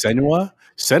playing Senua?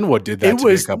 Senua did that to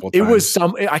me a couple times. It was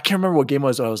I can't remember what game it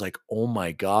was. I was like, oh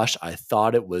my gosh. I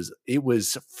thought it was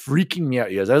freaking me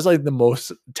out. Yes, I was like the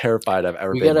most terrified I've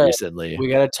ever been recently. We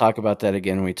got to talk about that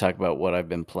again when we talk about what I've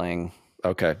been playing.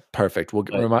 Okay, perfect. We'll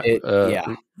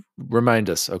remind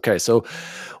us. Okay, so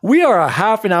we are a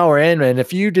half an hour in, and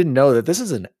if you didn't know that this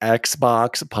is an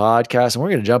Xbox podcast, and we're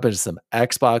going to jump into some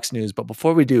Xbox news. But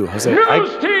before we do, Jose,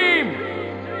 News team,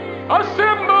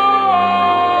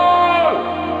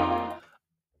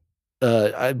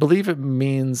 I believe it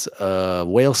means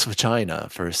Whales of China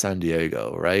for San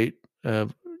Diego, right?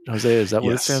 Jose, is that what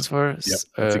it Yes. stands for? Yep,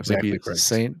 that's exactly Maybe correct.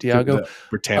 Saint Diego. The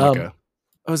Britannica.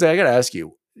 Jose, I got to ask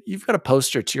you. You've got a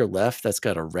poster to your left that's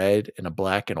got a red and a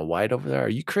black and a white over there. Are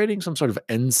you creating some sort of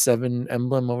N7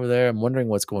 emblem over there? I'm wondering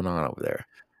what's going on over there.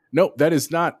 No, that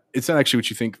is not. It's not actually what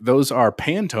you think. Those are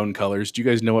Pantone colors. Do you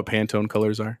guys know what Pantone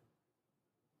colors are?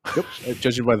 Yep.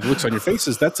 Judging by the looks on your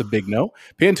faces, that's a big no.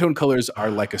 Pantone colors are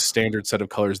like a standard set of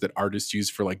colors that artists use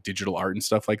for like digital art and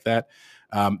stuff like that.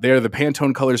 They are the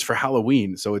Pantone colors for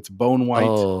Halloween. So it's bone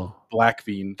white, black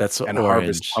bean, that's and orange.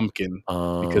 harvest pumpkin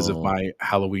because of my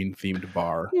Halloween themed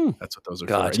bar. That's what those are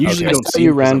for. And usually you don't see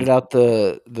you rounded out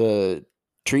the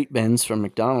treat bins from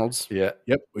McDonald's. Yeah.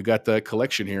 Yep. We got the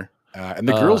collection here. And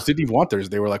the girls didn't even want theirs.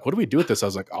 They were like, what do we do with this? I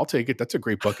was like, I'll take it. That's a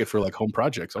great bucket for like home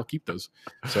projects. I'll keep those.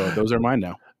 So those are mine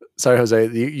now. Sorry, Jose.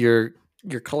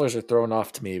 Your colors are thrown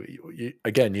off to me. You've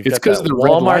it's got that the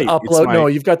Walmart upload. No,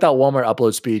 you've got that Walmart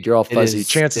upload speed. You're all fuzzy.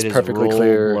 Chance is perfectly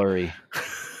clear. Blurry.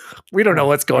 We don't know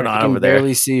what's going on over there. I can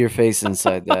barely see your face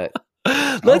inside that.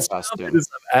 Let's jump into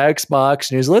some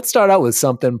Xbox news. Let's start out with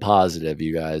something positive,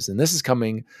 you guys. And this is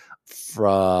coming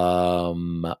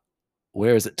from,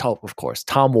 where is it? Of course,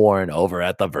 Tom Warren over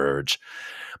at The Verge.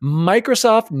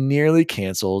 Microsoft nearly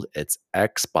canceled its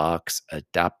Xbox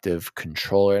adaptive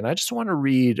controller. And I just want to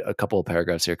read a couple of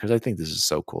paragraphs here because I think this is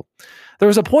so cool. There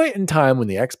was a point in time when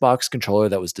the Xbox controller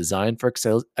that was designed for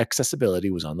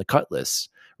accessibility was on the cut list.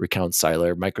 Recounts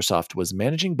Seiler. Microsoft was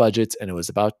managing budgets and it was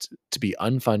about to be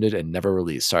unfunded and never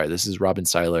released. Sorry, this is Robin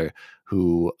Seiler,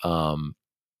 who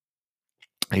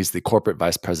he's the corporate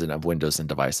vice president of Windows and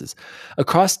devices.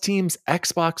 Across teams,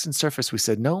 Xbox and Surface, we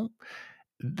said, no,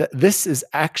 this is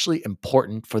actually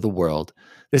important for the world.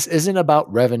 This isn't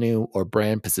about revenue or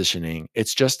brand positioning.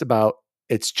 It's just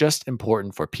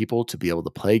important for people to be able to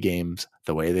play games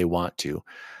the way they want to.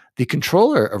 The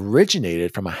controller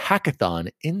originated from a hackathon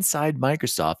inside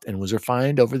Microsoft and was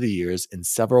refined over the years in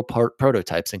several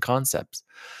prototypes and concepts.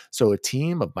 So a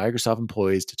team of Microsoft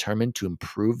employees determined to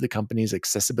improve the company's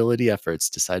accessibility efforts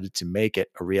decided to make it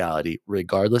a reality,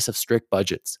 regardless of strict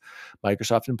budgets.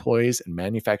 Microsoft employees and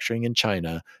manufacturing in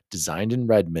China, designed in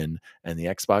Redmond, and the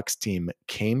Xbox team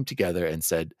came together and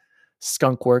said,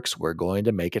 Skunkworks, we're going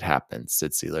to make it happen,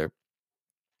 said Seiler.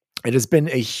 It has been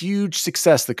a huge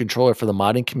success, the controller for the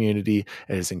modding community,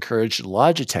 and has encouraged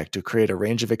Logitech to create a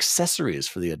range of accessories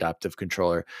for the adaptive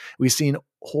controller. We've seen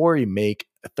Hori make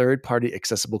a third-party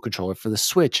accessible controller for the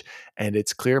Switch, and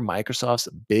it's clear Microsoft's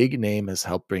big name has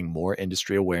helped bring more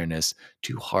industry awareness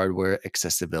to hardware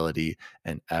accessibility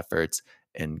and efforts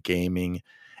in gaming.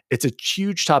 It's a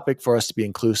huge topic for us to be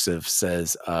inclusive,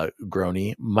 says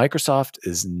Groney. Microsoft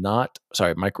is not,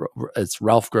 it's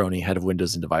Ralph Groney, head of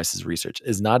Windows and Devices Research,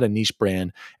 is not a niche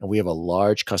brand, and we have a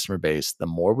large customer base. The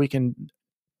more we can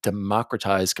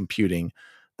democratize computing,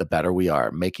 the better we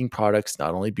are, making products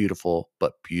not only beautiful,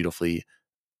 but beautifully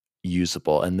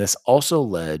usable. And this also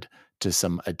led to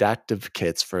some adaptive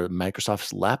kits for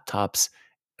Microsoft's laptops,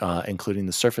 including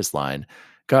the Surface line.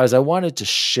 Guys, I wanted to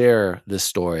share this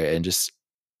story and just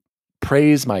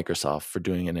praise Microsoft for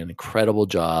doing an incredible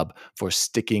job for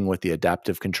sticking with the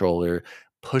adaptive controller,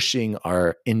 pushing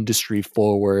our industry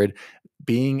forward,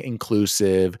 being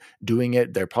inclusive, doing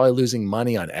it. They're probably losing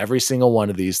money on every single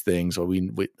one of these things, or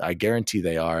I guarantee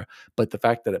they are. But the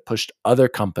fact that it pushed other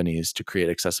companies to create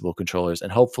accessible controllers,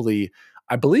 and hopefully,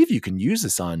 I believe you can use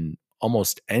this on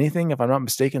almost anything, if I'm not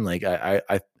mistaken. Like I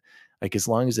like as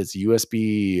long as it's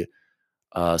USB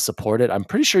supported. I'm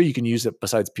pretty sure you can use it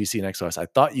besides PC and Xbox. I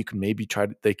thought you can maybe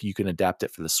you can adapt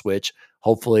it for the Switch.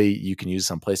 Hopefully you can use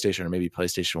it on PlayStation, or maybe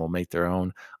PlayStation will make their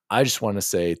own. I just want to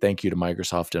say thank you to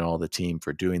Microsoft and all the team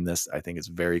for doing this. I think it's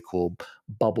very cool.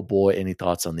 Bubble Boy, any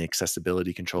thoughts on the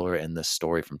accessibility controller and this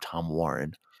story from Tom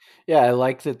Warren? Yeah, I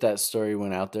like that story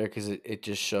went out there because it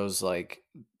just shows, like,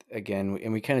 again,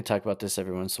 and we kind of talk about this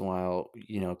every once in a while,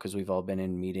 because we've all been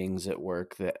in meetings at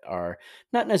work that are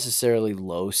not necessarily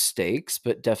low stakes,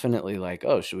 but definitely like,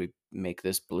 oh, should we make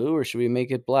this blue or should we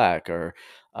make it black? Or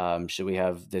should we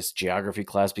have this geography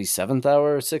class be 7th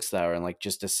hour or 6th hour? And like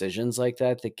just decisions like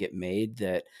that get made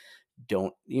that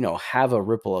don't, have a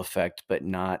ripple effect, but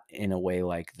not in a way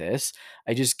like this.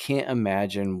 I just can't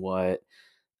imagine what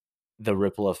the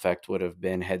ripple effect would have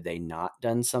been had they not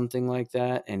done something like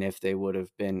that, and if they would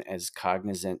have been as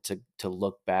cognizant to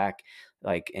look back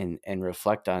like and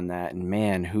reflect on that. And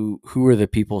man, who are the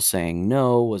people saying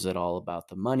no? Was it all about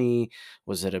the money?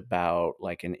 Was it about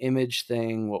like an image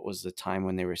thing? What was the time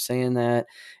when they were saying that?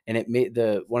 And it made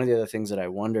one of the other things that I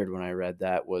wondered when I read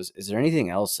that was, is there anything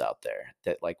else out there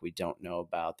that like we don't know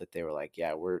about that they were like,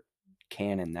 yeah, we're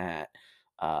canning that.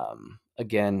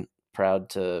 Again,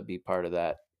 proud to be part of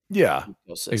that. Yeah,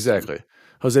 ecosystem. exactly.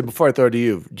 Jose, before I throw it to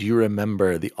you, do you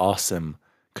remember the awesome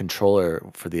controller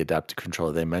for the adaptive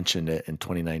controller? They mentioned it in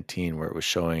 2019 where it was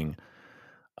showing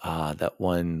that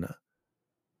one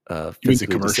You mean the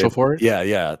physically commercial disabled. for it?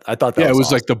 Yeah. I thought that Yeah, was it was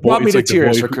awesome. like the boy. Brought me It's to like the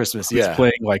tears boy for who- Christmas. who's Yeah.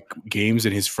 playing like games,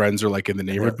 and his friends are like in the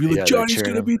neighborhood, be like, they're "Johnny's cheering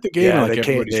gonna him. beat the game," Yeah, and like they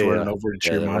everybody's can't- running over to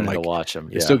cheer him they're on. running to Like, watch him.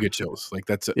 I Yeah. still get chills. Like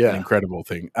that's an Yeah. incredible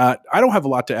thing. I don't have a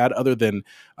lot to add other than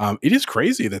it is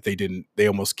crazy that they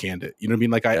almost canned it. You know what I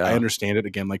mean? Like I Yeah. understand it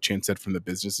again, like Chan said, from the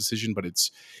business decision, but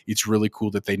it's really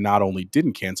cool that they not only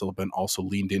didn't cancel it, but also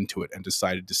leaned into it and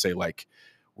decided to say like,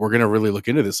 we're going to really look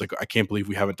into this. Like, I can't believe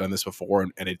we haven't done this before.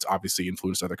 And it's obviously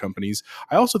influenced other companies.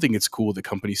 I also think it's cool that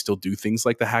companies still do things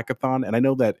like the hackathon. And I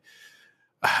know that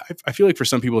I feel like for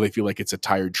some people, they feel like it's a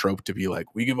tired trope to be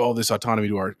like, we give all this autonomy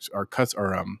to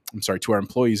to our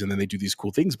employees, and then they do these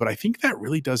cool things. But I think that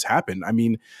really does happen. I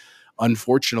mean,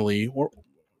 unfortunately, or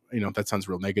that sounds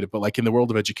real negative, but like in the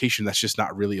world of education, that's just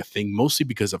not really a thing, mostly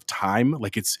because of time.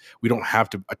 Like we don't have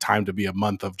a time to be a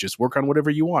month of just work on whatever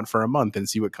you want for a month and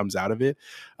see what comes out of it.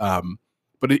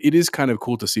 But it is kind of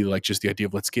cool to see like just the idea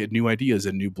of let's get new ideas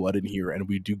and new blood in here. And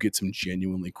we do get some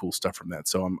genuinely cool stuff from that.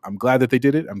 So I'm glad that they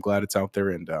did it. I'm glad it's out there,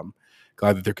 and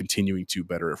glad that they're continuing to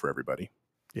better it for everybody.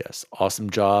 Yes. Awesome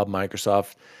job,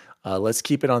 Microsoft. Let's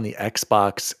keep it on the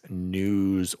Xbox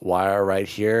news wire right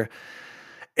here.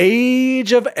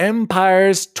 Age of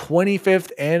Empires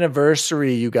 25th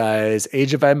anniversary, you guys.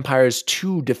 Age of Empires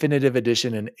 2 Definitive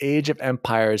Edition and Age of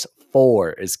Empires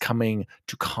 4 is coming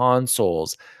to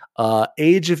consoles.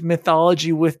 Age of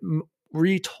Mythology with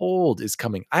Retold is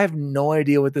coming. I have no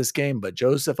idea what this game, but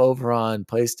Joseph over on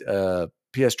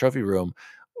PS Trophy Room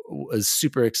was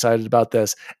super excited about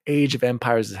this. Age of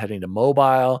Empires is heading to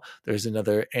mobile. There's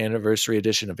another anniversary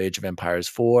edition of Age of Empires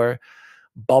 4.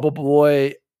 Bubble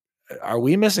Boy, are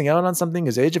we missing out on something?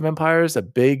 Is Age of Empires a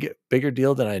bigger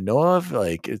deal than I know of?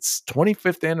 Like, it's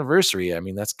 25th anniversary. I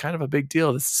mean, that's kind of a big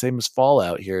deal. It's the same as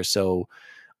Fallout here. So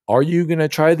are you going to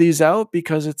try these out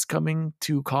because it's coming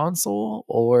to console,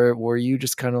 or were you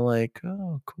just kind of like,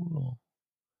 oh, cool?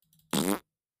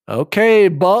 Okay,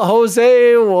 but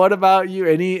Jose, what about you?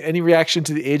 Any reaction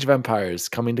to the Age of Empires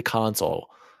coming to console?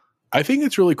 I think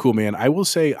it's really cool, man. I will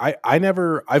say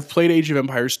I've played Age of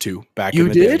Empires 2 back in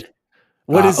the You did? day.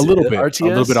 What is a little it? bit, RTS? a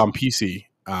little bit on PC.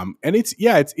 And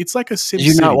it's like a Sim Did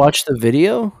you City. not watch the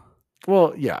video?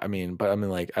 Well, yeah, I mean,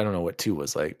 like, I don't know what 2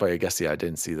 was like, but I guess, yeah, I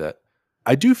didn't see that.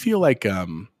 I do feel like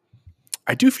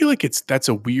that's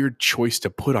a weird choice to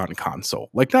put on console.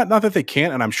 Like not that they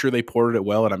can't, and I'm sure they ported it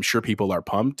well, and I'm sure people are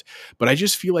pumped, but I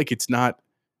just feel like it's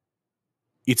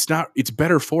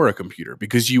better for a computer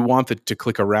because you want to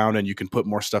click around and you can put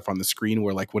more stuff on the screen,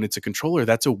 where like when it's a controller,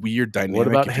 that's a weird dynamic. What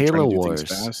about if you're trying Halo to do Wars?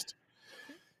 things fast.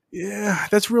 Yeah,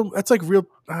 that's real. That's like real.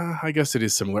 I guess it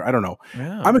is similar. I don't know.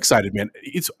 Yeah. I'm excited, man.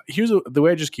 The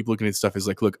way I just keep looking at stuff is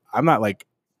like, look, I'm not like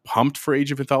pumped for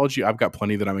Age of Mythology. I've got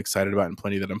plenty that I'm excited about and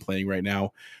plenty that I'm playing right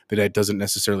now that it doesn't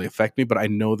necessarily affect me, but I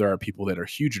know there are people that are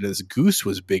huge into this. Goose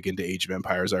was big into Age of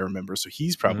Empires, I remember, so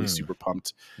he's probably super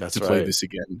pumped That's to play right. this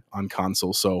again on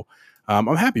console. So I'm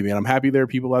happy, man. I'm happy there are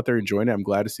people out there enjoying it. I'm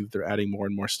glad to see that they're adding more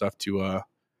and more stuff to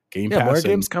Game Pass. More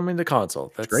games coming to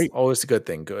console. That's great. Always a good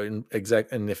thing. And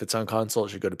if it's on console, it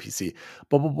should go to PC.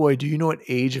 Bubble Boy, do you know what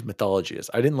Age of Mythology is?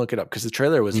 I didn't look it up because the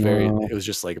trailer was it was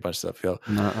just like a bunch of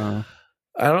stuff.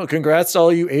 I don't know. Congrats to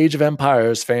all you Age of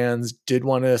Empires fans. Did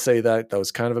want to say that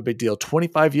was kind of a big deal.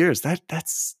 25 years.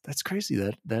 That's crazy.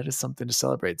 That is something to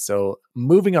celebrate. So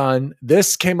moving on,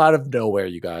 this came out of nowhere,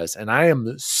 you guys, and I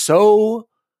am so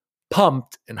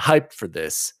pumped and hyped for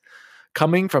this.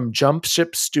 Coming from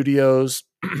Jumpship Studios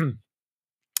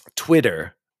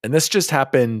Twitter, and this just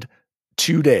happened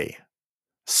today.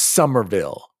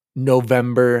 Somerville,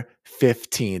 November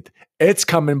 15th. It's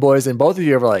coming, boys. And both of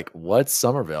you are like, what's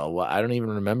Somerville? Well, I don't even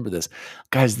remember this.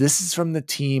 Guys, this is from the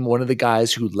team, one of the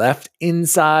guys who left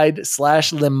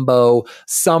Inside/Limbo,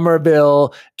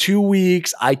 Somerville, 2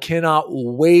 weeks. I cannot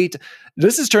wait.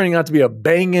 This is turning out to be a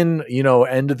banging,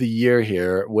 end of the year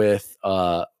here with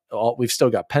we've still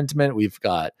got Pentiment, we've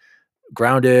got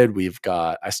Grounded,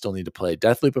 I still need to play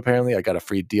Deathloop apparently. I got a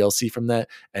free DLC from that.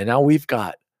 And now we've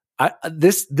got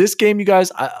This game, you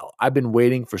guys, I've been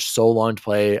waiting for so long to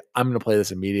play. I'm going to play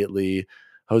this immediately.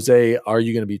 Jose, are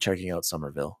you going to be checking out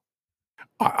Somerville?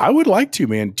 I would like to,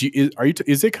 man.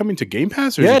 Is it coming to Game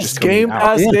Pass or is it Yes, just coming Game out?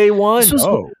 Pass day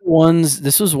one.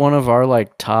 This was one of our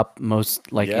like top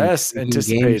most like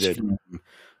anticipated games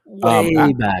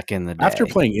way back in the day. After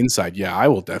playing Inside, yeah, I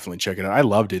will definitely check it out. I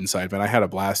loved Inside, man. I had a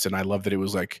blast, and I loved that it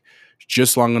was like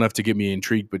just long enough to get me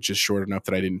intrigued, but just short enough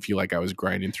that I didn't feel like I was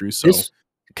grinding through. So.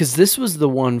 Because this was the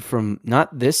one from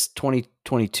not this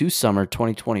 2022 summer,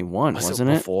 2021, wasn't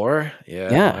it? Before? Yeah.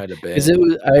 Yeah. Because it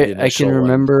was, I can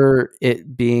remember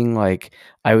it being like,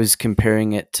 I was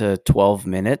comparing it to 12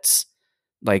 minutes,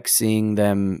 like seeing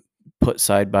them put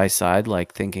side by side,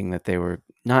 like thinking that they were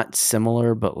not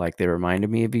similar, but like they reminded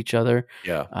me of each other.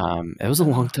 Yeah. It was a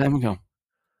long time ago.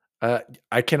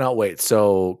 I cannot wait.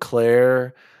 So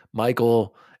Claire,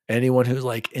 Michael, anyone who's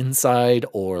like Inside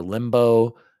or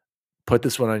Limbo, put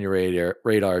this one on your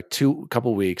radar.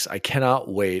 Couple weeks. I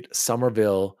cannot wait.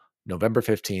 Somerville, November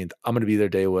 15th. I'm going to be there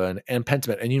day one. And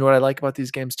Pentiment. And you know what I like about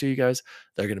these games too, you guys?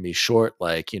 They're going to be short,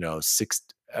 like,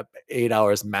 6-8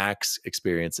 hours max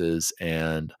experiences.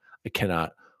 And I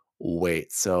cannot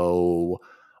wait. So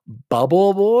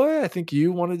Bubble Boy, I think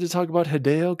you wanted to talk about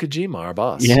Hideo Kojima, our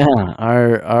boss. Yeah,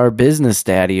 our business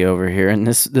daddy over here. And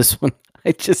this one,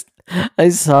 I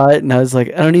saw it and I was like,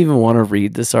 I don't even want to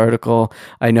read this article.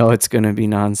 I know it's going to be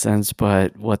nonsense,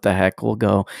 but what the heck, we'll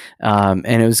go. And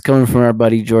it was coming from our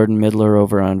buddy Jordan Midler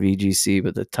over on VGC,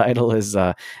 but the title is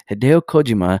Hideo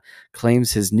Kojima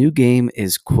claims his new game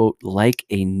is, quote, like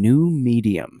a new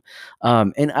medium.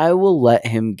 And I will let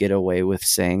him get away with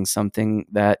saying something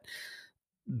that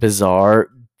bizarre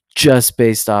just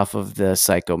based off of the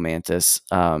Psycho Mantis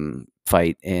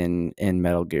fight in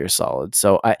Metal Gear Solid.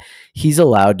 So he's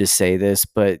allowed to say this,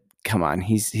 but come on,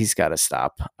 he's got to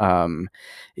stop.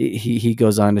 He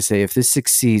goes on to say, if this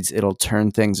succeeds, it'll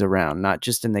turn things around, not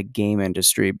just in the game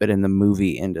industry, but in the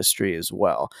movie industry as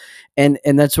well. And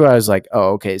that's where I was like,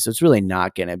 oh, okay, so it's really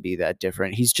not going to be that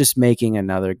different. He's just making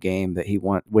another game that he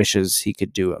wishes he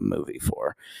could do a movie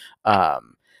for.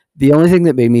 The only thing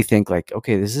that made me think like,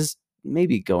 okay, this is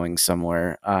maybe going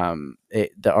somewhere.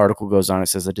 The article goes on. It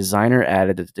says a designer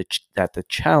added that the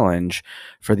challenge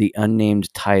for the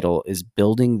unnamed title is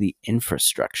building the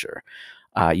infrastructure.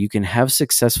 You can have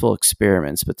successful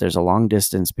experiments, but there's a long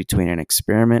distance between an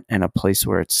experiment and a place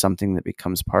where it's something that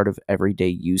becomes part of everyday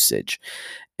usage.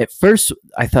 At first,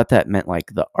 I thought that meant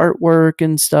like the artwork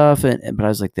and stuff, but I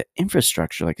was like, the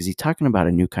infrastructure, like, is he talking about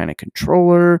a new kind of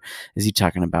controller? Is he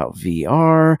talking about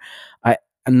VR?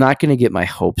 I'm not going to get my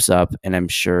hopes up, and I'm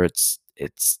sure it's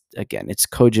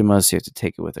Kojima, so you have to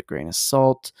take it with a grain of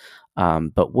salt.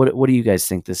 But what do you guys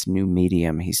think this new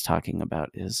medium he's talking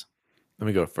about is? Let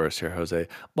me go first here, Jose.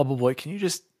 Bubble Boy, can you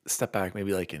just step back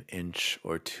maybe like an inch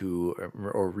or two,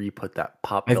 or re-put that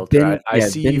pop filter? I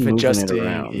see you've adjusting.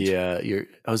 Yeah,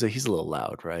 Jose. He's a little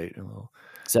loud, right?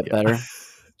 Is that better?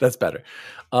 That's better.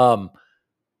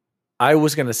 I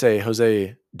was gonna say,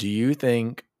 Jose, do you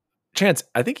think? Chance,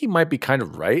 I think he might be kind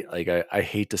of right. Like, I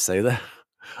hate to say that,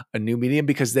 a new medium,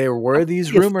 because there were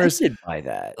these rumors by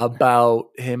that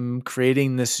about him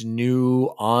creating this new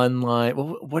online.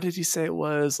 What did he say it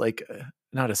was? Like,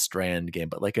 not a Strand game,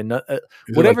 but like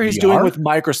whatever he's doing with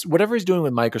Microsoft. Whatever he's doing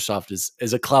with Microsoft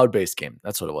is a cloud-based game.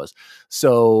 That's what it was.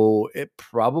 So it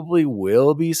probably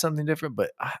will be something different.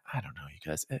 But I don't know, you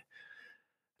guys.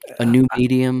 A new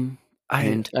medium.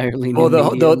 Entirely new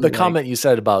the comment you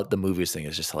said about the movies thing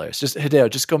is just hilarious. Just Hideo,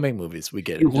 just go make movies. We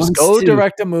get it. Just go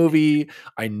direct a movie.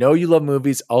 I know you love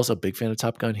movies. Also, big fan of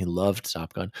Top Gun. He loved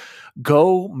Top Gun.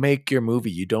 Go make your movie.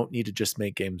 You don't need to just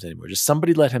make games anymore. Just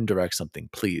somebody let him direct something,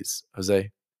 please, Jose.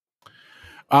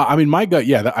 I mean, my gut,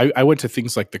 yeah. I went to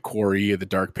things like the Quarry, the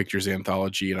Dark Pictures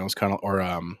anthology, and I was kind of, or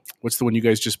what's the one you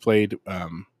guys just played?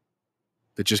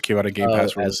 That just came out of Game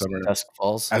Pass for the summer. As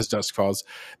Dusk Falls.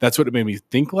 That's what it made me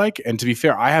think like. And to be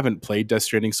fair, I haven't played Death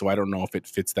Stranding, so I don't know if it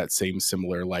fits that same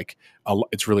similar, like,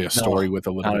 it's really a story with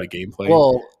a little bit of gameplay.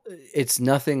 Well, it's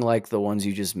nothing like the ones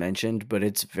you just mentioned, but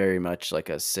it's very much like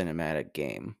a cinematic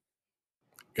game.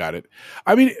 Got it.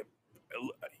 I mean,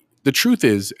 the truth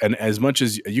is, and as much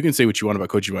as you can say what you want about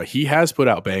Kojima, he has put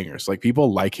out bangers. Like,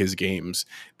 people like his games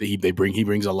that he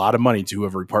brings a lot of money to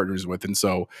whoever he partners with. And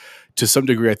so to some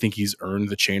degree, I think he's earned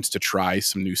the chance to try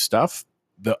some new stuff.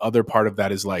 The other part of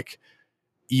that is like,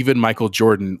 even Michael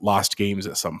Jordan lost games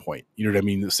at some point. You know what I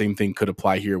mean? The same thing could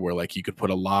apply here, where like you could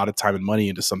put a lot of time and money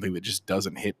into something that just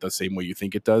doesn't hit the same way you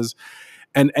think it does.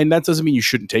 And that doesn't mean you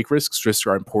shouldn't take risks. Risks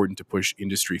are important to push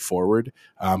industry forward.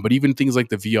 But even things like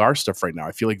the VR stuff right now,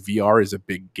 I feel like VR is a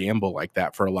big gamble like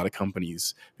that for a lot of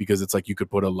companies, because it's like you could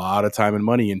put a lot of time and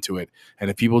money into it. And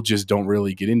if people just don't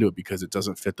really get into it because it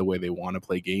doesn't fit the way they want to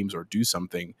play games or do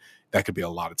something, that could be a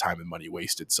lot of time and money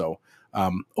wasted. So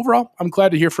overall, I'm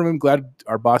glad to hear from him. Glad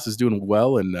our boss is doing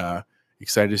well, and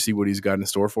excited to see what he's got in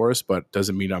store for us. But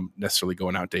doesn't mean I'm necessarily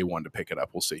going out day one to pick it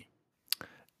up. We'll see.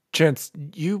 Chance,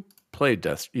 you played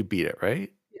Death. You beat it, right?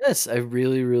 Yes, I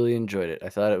really, really enjoyed it. I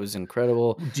thought it was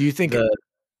incredible. Do you think? Go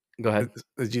ahead.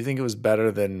 Do you think it was better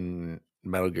than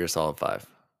Metal Gear Solid 5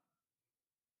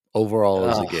 overall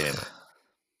as a game?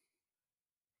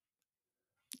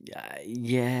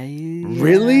 Yeah.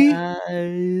 Really?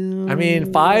 I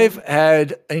mean, 5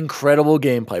 had incredible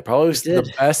gameplay. Probably the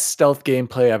best stealth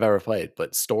gameplay I've ever played.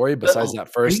 But story, besides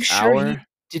that first hour.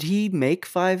 Did he make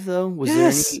 5 though? Was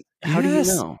yes. there any? How do you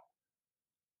know?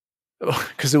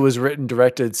 Because it was written,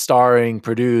 directed, starring,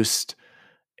 produced,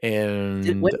 and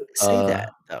when did you say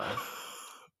that though?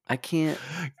 I can't.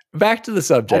 Back to the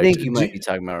subject. I think you might be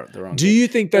talking about the wrong. Do you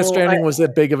think Death Stranding was as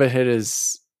big of a hit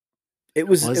as it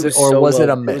was? Was it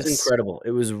a miss? It was incredible.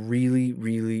 It was really,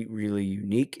 really, really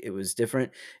unique. It was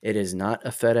different. It is not a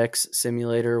FedEx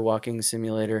simulator, walking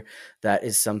simulator. That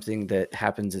is something that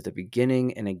happens at the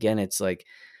beginning, and again, it's like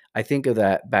I think of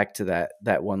that back to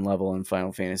that one level in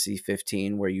Final Fantasy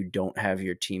 15 where you don't have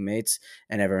your teammates,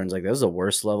 and everyone's like, "That was the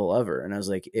worst level ever." And I was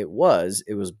like, "It was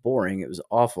boring. It was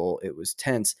awful. It was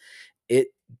tense. It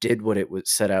did what it was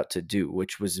set out to do,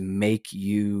 which was make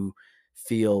you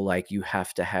feel like you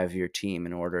have to have your team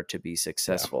in order to be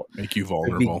successful. Yeah, make you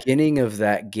vulnerable. The beginning of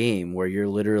that game where you're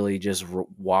literally just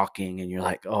walking and you're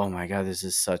like, oh my God, this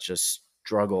is such a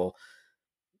struggle,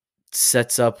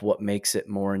 sets up what makes it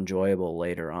more enjoyable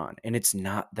later on. And it's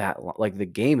not that long. Like the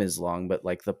game is long, but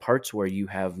like the parts where you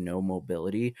have no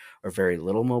mobility or very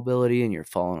little mobility and you're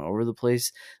falling over the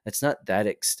place, that's not that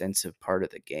extensive part of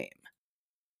the game.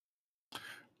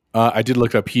 I did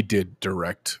look up. He did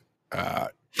direct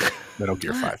Metal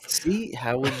Gear 5. See,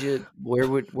 how would you?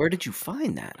 Where did you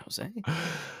find that, Jose?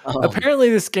 Apparently,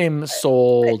 this game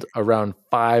sold around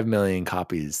 5 million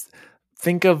copies.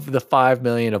 Think of the 5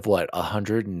 million of what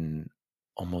 100 and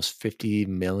almost 50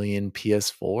 million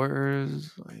PS4s.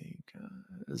 Like,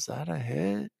 is that a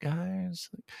hit, guys?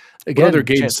 Again, what other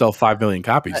games sell 5 million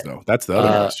copies though? That's the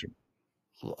other question.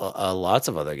 Lots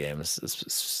of other games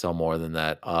sell more than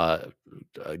that.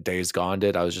 Days Gone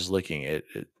did. I was just looking.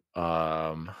 It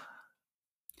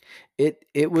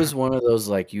was one of those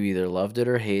like you either loved it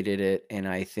or hated it, and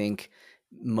I think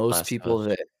most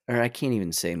people or I can't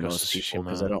even say most people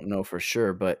because I don't know for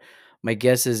sure, but my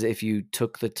guess is if you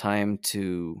took the time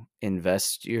to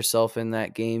invest yourself in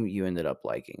that game, you ended up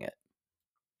liking it.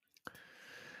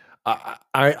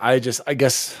 I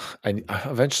guess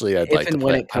eventually I'd like to play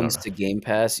when it comes to Game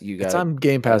Pass, you got it's on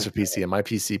Game Pass or PC, and my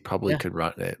PC probably could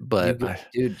run it, but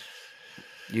dude,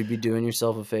 you'd be doing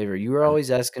yourself a favor. You were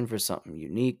always asking for something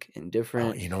unique and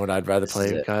different. You know what I'd rather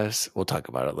play, guys? We'll talk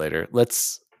about it later.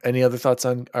 Any other thoughts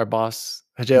on our boss?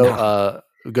 Hideo,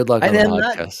 good luck on the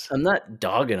podcast. I'm not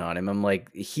dogging on him. I'm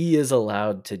like, he is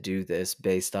allowed to do this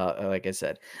based off, like I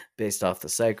said, based off the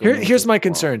cycle. Here's my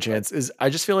concern, Chance, is I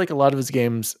just feel like a lot of his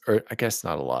games, or I guess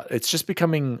not a lot, it's just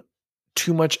becoming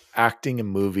too much acting and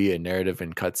movie and narrative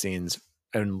and cutscenes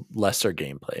and lesser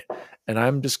gameplay. And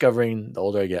I'm discovering the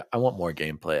older I get, I want more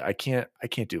gameplay. I can't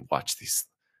watch these.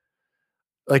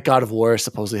 Like God of War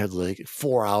supposedly had like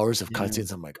 4 hours of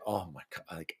cutscenes. I'm like, oh my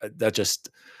God, like that just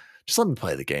let me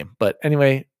play the game. But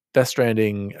anyway, Death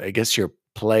Stranding, I guess you're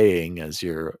playing as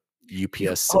your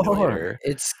UPS simulator.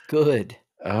 It's good.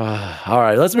 All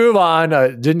right, let's move on.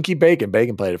 Didn't keep Bacon.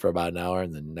 Bacon played it for about an hour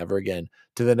and then never again.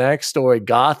 To the next story,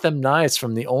 Gotham Knights,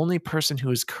 from the only person who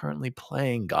is currently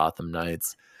playing Gotham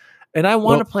Knights. And I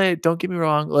want to play it. Don't get me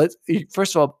wrong.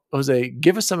 First of all, Jose,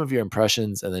 give us some of your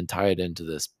impressions and then tie it into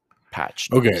this patch.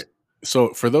 Okay. So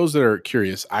for those that are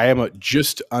curious, I am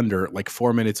just under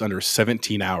 4 minutes under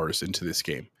 17 hours into this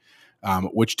game,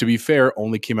 which to be fair,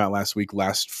 only came out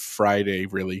last Friday,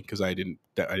 really, because I didn't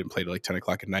play till 10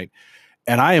 o'clock at night.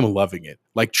 And I am loving it,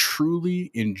 like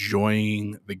truly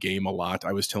enjoying the game a lot.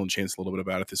 I was telling Chance a little bit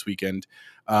about it this weekend.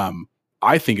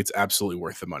 I think it's absolutely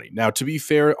worth the money. Now, to be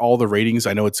fair, all the ratings,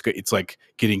 I know it's like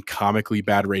getting comically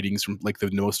bad ratings from like the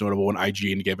most notable one.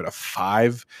 IGN gave it a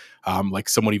 5. Like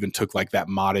someone even took like that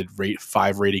modded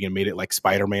 5 rating and made it like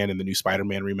Spider-Man in the new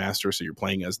Spider-Man remaster. So you're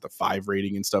playing as the 5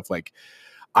 rating and stuff. Like,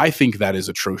 I think that is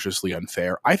atrociously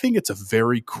unfair. I think it's a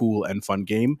very cool and fun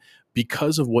game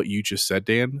because of what you just said,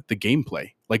 Dan, the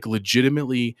gameplay. Like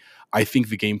legitimately, I think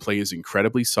the gameplay is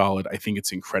incredibly solid. I think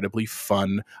it's incredibly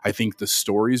fun. I think the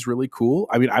story is really cool.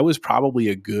 I mean, I was probably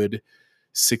a good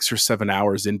 6 or 7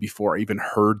 hours in before I even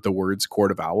heard the words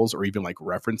Court of Owls or even like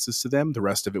references to them. The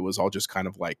rest of it was all just kind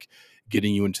of like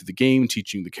getting you into the game,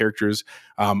 teaching the characters.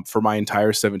 For my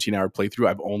entire 17-hour playthrough,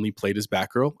 I've only played as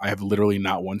Batgirl. I have literally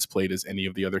not once played as any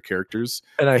of the other characters.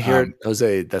 And I hear,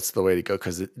 Jose, that's the way to go,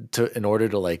 because in order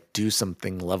to like do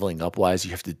something leveling up wise,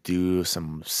 you have to do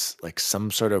some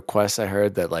sort of quest. I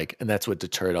heard that and that's what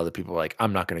deterred other people. Like,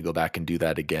 I'm not going to go back and do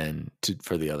that again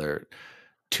for the other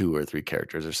 2 or 3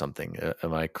 characters or something.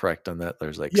 Am I correct on that?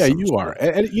 There's yeah, you are.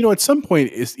 And at some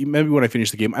point, is maybe when I finish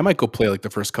the game, I might go play like the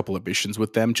first couple of missions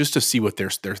with them just to see what their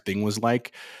thing was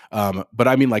like. But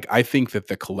I mean, like, I think that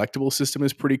the collectible system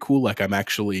is pretty cool. Like,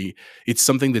 it's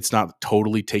something that's not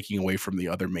totally taking away from the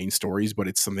other main stories, but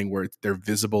it's something where they're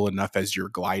visible enough as you're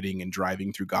gliding and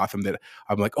driving through Gotham that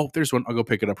I'm like, oh, there's one. I'll go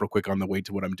pick it up real quick on the way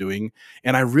to what I'm doing.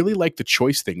 And I really like the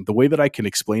choice thing. The way that I can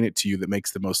explain it to you that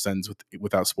makes the most sense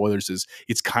without spoilers is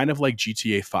it's kind of like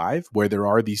GTA 5, where there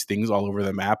are these things all over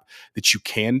the map that you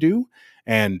can do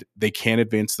and they can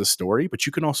advance the story, but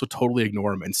you can also totally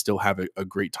ignore them and still have a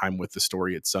great time with the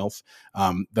story itself.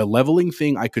 The leveling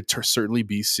thing, I could certainly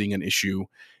be seeing an issue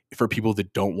for people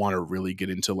that don't want to really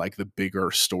get into like the bigger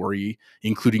story,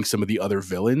 including some of the other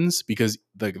villains, because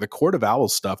the Court of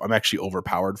Owls stuff, I'm actually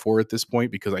overpowered for at this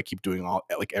point because I keep doing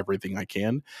everything I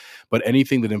can. But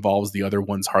anything that involves the other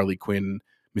ones, Harley Quinn,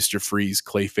 Mr. Freeze,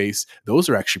 Clayface, those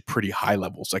are actually pretty high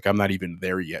levels. Like, I'm not even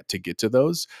there yet to get to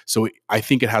those. So I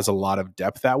think it has a lot of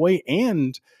depth that way.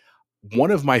 And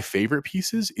one of my favorite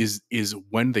pieces is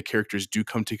when the characters do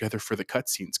come together for the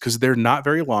cutscenes, because they're not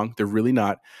very long. They're really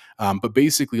not. But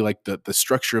basically, like, the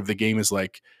structure of the game is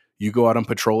like, you go out on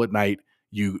patrol at night,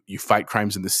 you fight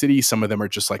crimes in the city. Some of them are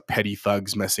just like petty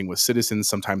thugs messing with citizens.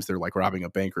 Sometimes they're like robbing a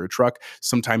bank or a truck.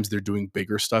 Sometimes they're doing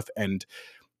bigger stuff. And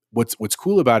what's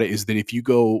cool about it is that if you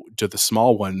go to the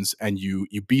small ones and you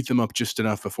beat them up just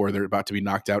enough before they're about to be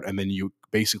knocked out, and then you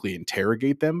basically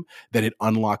interrogate them, that it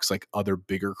unlocks like other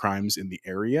bigger crimes in the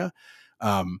area.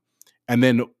 And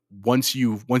then once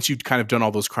you've kind of done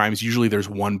all those crimes, usually there's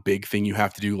one big thing you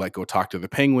have to do, like go talk to the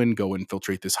Penguin, go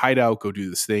infiltrate this hideout, go do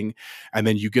this thing. And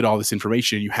then you get all this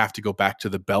information and you have to go back to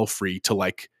the Belfry to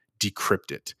like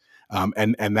decrypt it.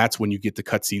 And that's when you get the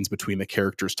cutscenes between the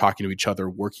characters talking to each other,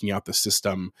 working out the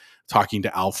system, talking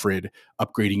to Alfred,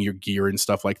 upgrading your gear and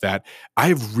stuff like that. I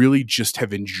really just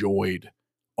have enjoyed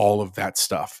all of that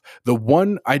stuff.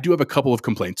 I do have a couple of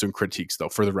complaints and critiques, though,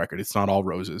 for the record. It's not all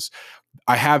roses.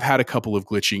 I have had a couple of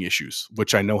glitching issues,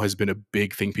 which I know has been a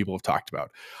big thing people have talked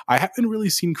about. I haven't really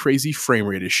seen crazy frame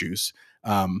rate issues.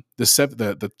 The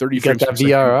 30 you got frames that per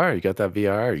second. VRR. You got that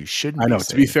VRR. You shouldn't. I know.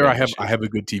 To be fair, I have a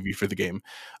good TV for the game.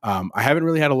 I haven't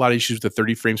really had a lot of issues with the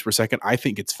 30 frames per second. I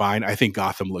think it's fine. I think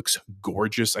Gotham looks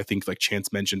gorgeous. I think, like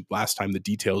Chance mentioned last time, the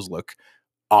details look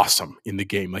awesome in the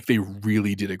game. Like, they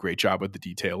really did a great job with the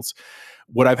details.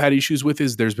 What I've had issues with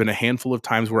is there's been a handful of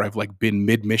times where I've like been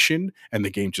mid-mission and the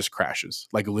game just crashes,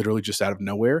 like literally just out of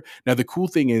nowhere. Now, the cool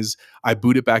thing is I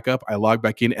boot it back up, I log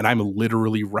back in, and I'm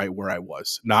literally right where I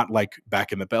was. Not like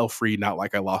back in the Belfry, not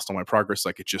like I lost all my progress.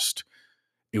 Like,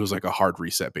 it was like a hard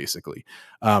reset, basically.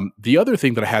 The other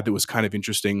thing that I had that was kind of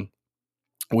interesting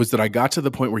was that I got to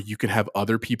the point where you can have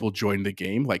other people join the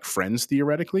game, like friends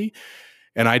theoretically.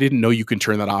 And I didn't know you can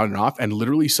turn that on and off. And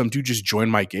literally some dude just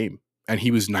joined my game, and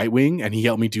he was Nightwing, and he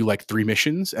helped me do like 3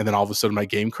 missions. And then all of a sudden my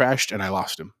game crashed and I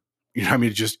lost him. You know what I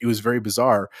mean? It was very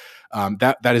bizarre.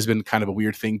 That has been kind of a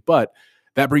weird thing, but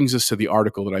that brings us to the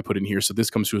article that I put in here. So this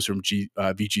comes to us from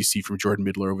VGC, from Jordan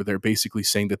Midler over there, basically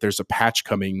saying that there's a patch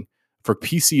coming. For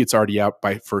PC, it's already out.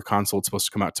 For console, it's supposed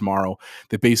to come out tomorrow.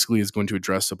 That basically is going to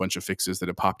address a bunch of fixes that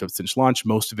have popped up since launch.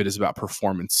 Most of it is about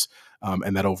performance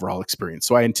and that overall experience.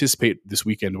 So I anticipate this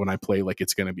weekend when I play, like,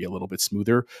 it's going to be a little bit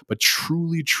smoother. But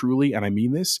truly, and I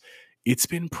mean this, it's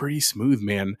been pretty smooth,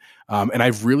 man. And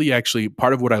I've really actually,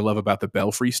 part of what I love about the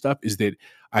Belfry stuff is that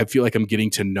I feel like I'm getting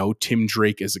to know Tim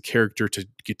Drake as a character, to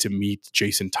get to meet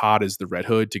Jason Todd as the Red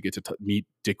Hood, to get to meet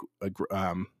Dick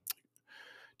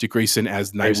Grayson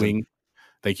as Nightwing.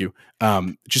 Thank you.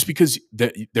 Just because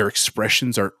their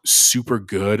expressions are super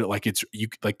good. Like,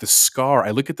 like the scar.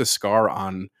 I look at the scar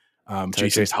on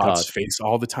Jason Todd's face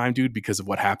all the time, dude, because of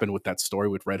what happened with that story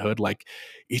with Red Hood. Like,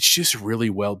 it's just really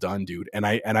well done, dude. And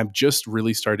I'm just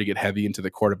really starting to get heavy into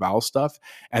the Court of Owls stuff,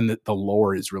 and the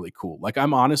lore is really cool. Like,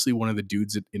 I'm honestly one of the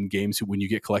dudes in games who, when you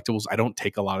get collectibles, I don't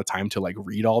take a lot of time to like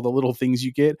read all the little things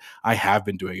you get. I have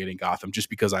been doing it in Gotham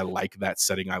just because I like that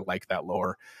setting. I like that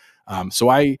lore.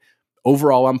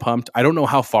 Overall, I'm pumped. I don't know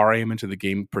how far I am into the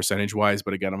game percentage wise,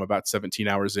 but again, I'm about 17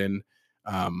 hours in.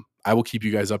 I will keep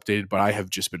you guys updated, but I have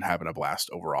just been having a blast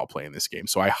overall playing this game.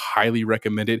 So I highly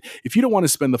recommend it. If you don't want to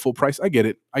spend the full price, I get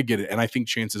it. And I think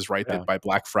Chance is right that by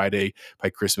Black Friday, by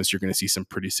Christmas, you're going to see some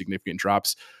pretty significant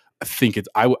drops.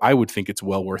 I would think it's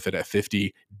well worth it at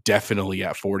 50, definitely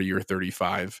at 40 or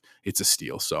 35. It's a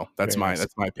steal. So that's my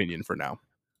opinion for now.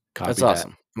 That's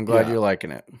awesome. I'm glad you're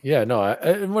liking it. Yeah, no,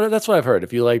 that's what I've heard.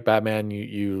 If you like Batman,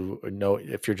 you know,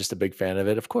 if you're just a big fan of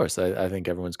it, of course, I think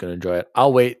everyone's going to enjoy it.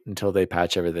 I'll wait until they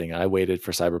patch everything. I waited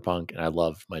for Cyberpunk, and I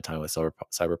loved my time with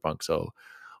Cyberpunk. So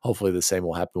hopefully the same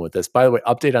will happen with this. By the way,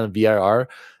 update on VRR.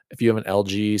 If you have an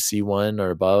LG C1 or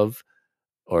above,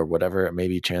 or whatever,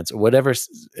 maybe Chance, or whatever,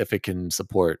 if it can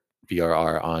support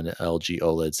VRR on LG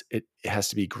OLEDs, it has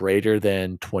to be greater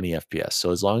than 20 FPS.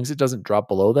 So as long as it doesn't drop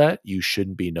below that, you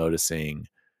shouldn't be noticing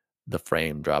the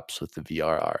frame drops with the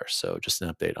VRR. So just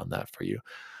an update on that for you.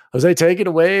 Jose, take it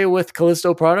away with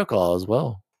Callisto Protocol as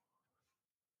well.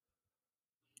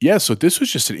 Yeah, so this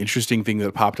was just an interesting thing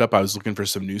that popped up. I was looking for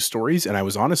some news stories, and I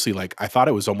was honestly like, I thought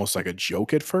it was almost like a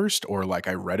joke at first, or like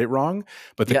I read it wrong.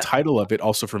 But the title of it,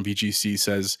 also from VGC,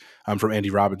 says, from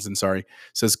Andy Robinson,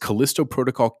 says Callisto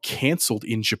Protocol canceled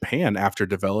in Japan after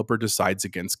developer decides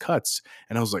against cuts.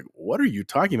 And I was like, what are you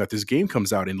talking about? This game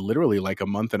comes out in literally like a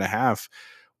month and a half.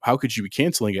 How could you be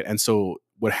canceling it? And so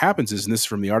what happens is, and this is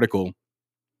from the article,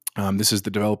 this is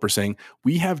the developer saying,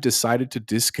 we have decided to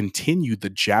discontinue the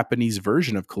Japanese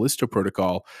version of Callisto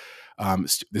Protocol.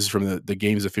 This is from the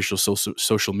game's official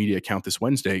social media account this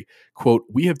Wednesday. Quote,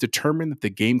 we have determined that the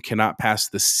game cannot pass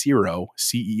the CERO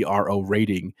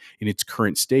rating in its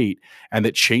current state, and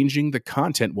that changing the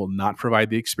content will not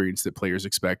provide the experience that players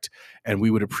expect, and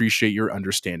we would appreciate your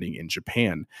understanding in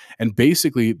Japan. And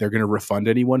basically, they're going to refund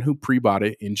anyone who pre-bought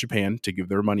it in Japan to give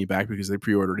their money back because they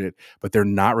pre-ordered it, but they're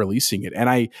not releasing it. And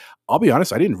I'll be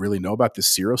honest, I didn't really know about the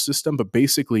CERO system, but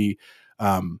basically,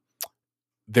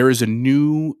 there is a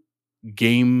new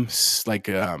rating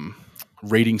system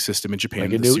in Japan,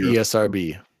 like a new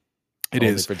ESRB. It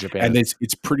is for Japan, and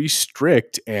it's pretty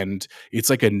strict, and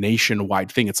it's like a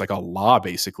nationwide thing. It's like a law,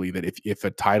 basically, that if a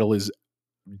title is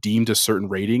deemed a certain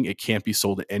rating, it can't be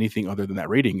sold at anything other than that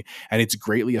rating, and it's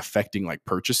greatly affecting like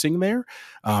purchasing there.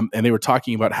 And they were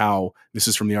talking about how, this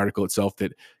is from the article itself,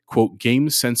 that quote,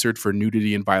 games censored for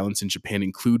nudity and violence in Japan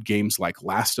include games like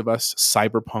Last of Us,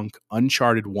 Cyberpunk,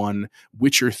 Uncharted 1,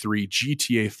 Witcher 3,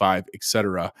 GTA 5,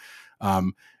 etc.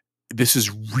 This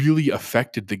has really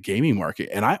affected the gaming market,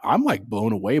 and I'm like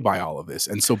blown away by all of this.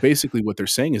 And so basically what they're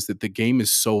saying is that the game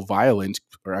is so violent,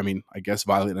 or I mean, I guess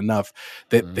violent enough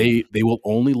that they will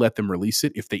only let them release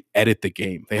it if they edit the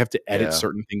game. They have to edit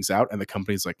certain things out, and the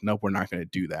company's like, nope, we're not going to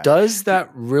do that. Does that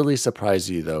really surprise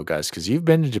you though, guys? Because you've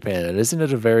been to Japan, and isn't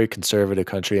it a very conservative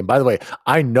country? And by the way,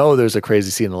 I know there's a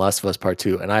crazy scene in The Last of Us Part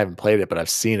 2, and I haven't played it, but I've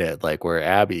seen it, like where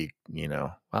Abby, you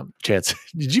know, Chance,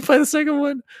 did you play the second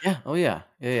one? Yeah. Oh yeah.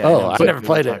 Oh, I never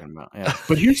played it. Yeah.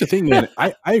 But here's the thing, man.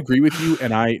 I agree with you,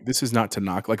 and this is not to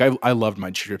knock. Like I loved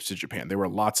my trips to Japan. They were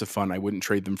lots of fun. I wouldn't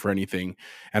trade them for anything.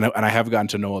 And I have gotten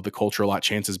to know the culture a lot.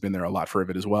 Chance has been there a lot for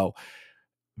it as well.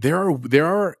 There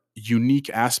are unique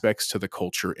aspects to the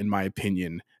culture, in my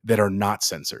opinion, that are not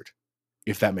censored,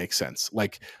 if that makes sense.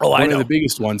 Like one of the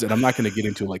biggest ones, and I'm not going to get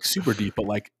into like super deep, but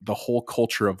like the whole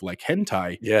culture of like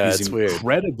hentai is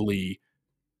incredibly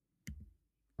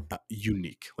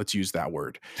unique. Let's use that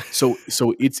word. So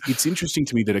it's interesting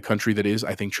to me that a country that is,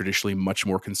 I think, traditionally much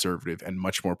more conservative and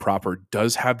much more proper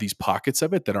does have these pockets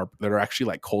of it that are actually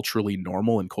like culturally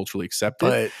normal and culturally accepted.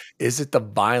 But is it the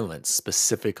violence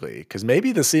specifically? Because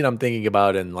maybe the scene I'm thinking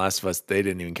about in Last of Us, they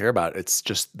didn't even care about. It's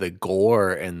just the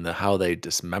gore and how they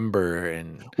dismember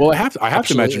and I have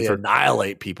to imagine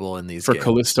annihilate people in these games.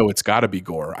 Callisto, it's got to be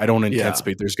gore. I don't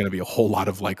anticipate there's going to be a whole lot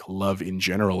of like love in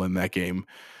general in that game.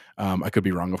 I could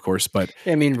be wrong, of course, but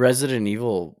I mean, Resident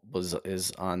Evil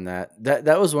is on that.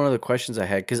 That was one of the questions I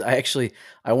had, because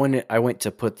I went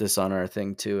to put this on our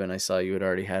thing too, and I saw you had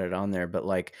already had it on there. But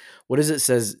like, what does it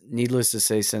says? Needless to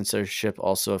say, censorship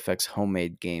also affects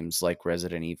homemade games like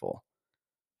Resident Evil.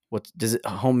 What does it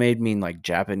homemade mean? Like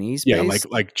Japanese? Yeah,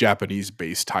 like Japanese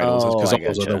based titles, because all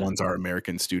those other ones are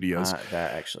American studios.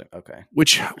 That actually, okay.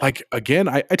 Which, like, again,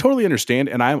 I totally understand,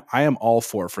 and I am all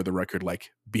for the record,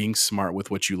 like being smart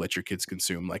with what you let your kids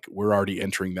consume. Like we're already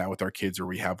entering that with our kids, where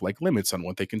we have like limits on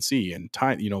what they can see and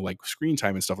time, you know, like screen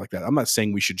time and stuff like that. I'm not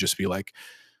saying we should just be like,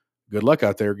 good luck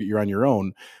out there, you're on your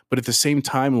own. But at the same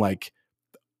time, like,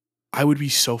 I would be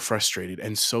so frustrated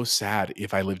and so sad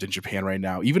if I lived in Japan right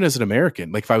now, even as an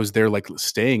American. Like if I was there, like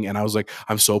staying, and I was like,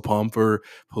 I'm so pumped for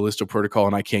Callisto Protocol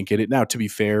and I can't get it. Now, to be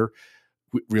fair,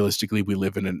 realistically, we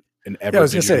live in an Yeah, ever I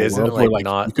was gonna say, digital isn't it world where like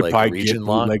you not could like probably get region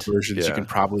bootleg locked? versions. You Yeah. can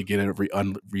probably get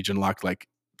it region locked like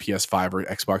PS5 or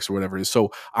Xbox or whatever it is.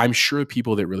 So I'm sure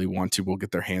people that really want to will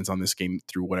get their hands on this game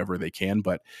through whatever they can.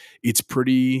 But it's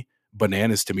pretty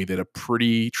bananas to me that a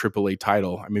pretty AAA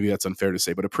title, maybe that's unfair to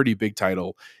say, but a pretty big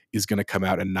title is going to come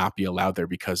out and not be allowed there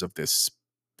because of this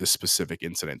specific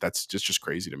incident. That's just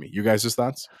crazy to me. You guys'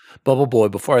 thoughts? Bubble Boy,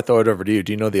 before I throw it over to you,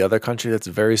 do you know the other country that's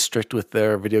very strict with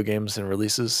their video games and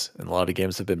releases? And a lot of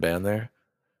games have been banned there.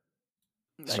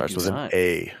 I Starts do with an not.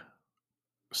 A.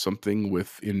 Something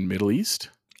within Middle East?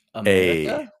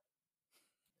 America?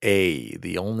 A,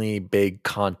 the only big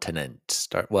continent.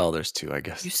 Well, there's two, I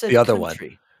guess. You said the other country.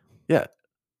 one. Yeah,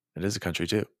 it is a country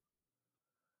too.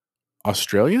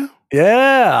 Australia?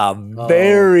 Yeah,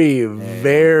 very, man.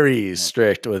 very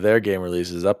strict with their game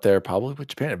releases up there, probably with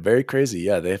Japan. Very crazy.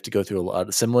 Yeah, they have to go through a lot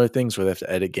of similar things where they have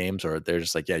to edit games or they're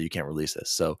just like, yeah, you can't release this.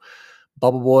 So,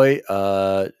 Bubble Boy,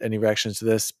 any reactions to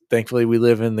this? Thankfully, we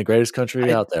live in the greatest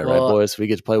country out there, right, boys? We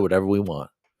get to play whatever we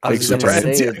want. I was Except gonna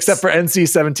for, say except for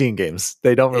NC-17 games.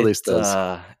 They don't release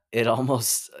those. It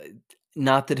almost,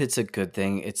 not that it's a good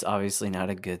thing. It's obviously not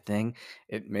a good thing.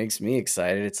 It makes me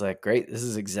excited. It's like, great, this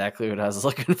is exactly what I was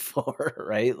looking for,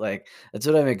 right? Like, that's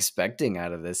what I'm expecting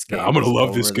out of this game. Yeah, I'm going to is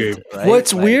love this over the game. right?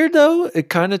 What's Like, weird, though, it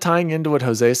kind of tying into what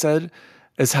Jose said,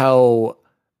 is how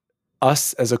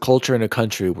us as a culture and a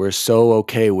country, we're so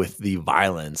okay with the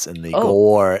violence and the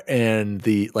gore and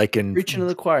the like in preaching to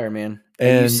the choir, man.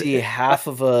 and you see half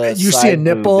of a you see a side boob and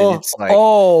nipple. it's like,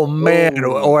 oh man,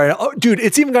 ooh. or dude,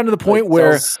 it's even gotten to the point Like,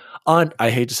 where tells- on I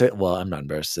hate to say it, well, I'm not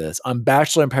embarrassed to say this. On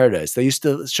Bachelor in Paradise, they used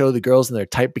to show the girls in their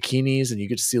tight bikinis and you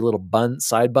get to see little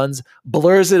side buns.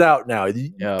 Blurs it out now.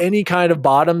 Any kind of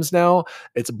bottoms now,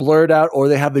 it's blurred out, or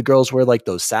they have the girls wear like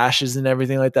those sashes and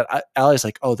everything like that. Allie's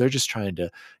like, oh, they're just trying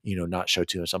to, not show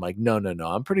too much. I'm like, no.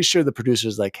 I'm pretty sure the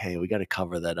producer's like, hey, we got to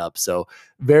cover that up. So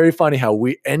very funny how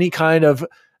any kind of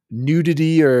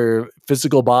nudity or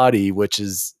physical body, which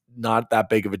is not that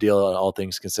big of a deal, all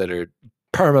things considered,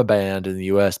 perma-banned in the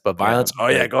US, but violence, go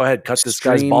ahead, cut this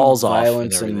guy's balls off.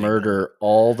 Violence and murder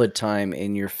all the time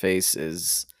in your face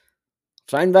is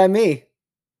fine by me.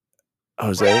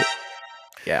 Jose?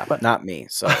 Yeah, but not me.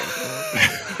 Sorry.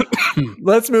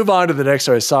 Let's move on to the next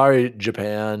story. Sorry,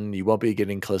 Japan, you won't be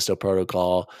getting Callisto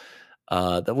Protocol,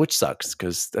 which sucks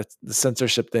because that's the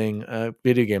censorship thing.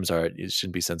 Video games you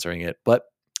shouldn't be censoring it, but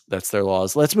that's their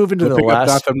laws. Let's move into the last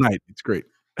Gotham Knight. It's great.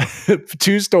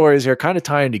 Two stories here kind of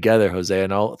tying together, Jose,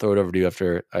 and I'll throw it over to you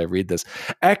after I read this.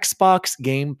 Xbox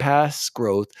Game Pass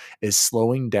growth is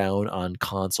slowing down on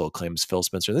console, claims Phil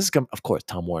Spencer. This is, of course,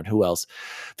 Tom Warren. Who else?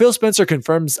 Phil Spencer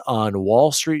confirms on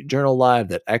Wall Street Journal Live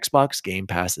that Xbox Game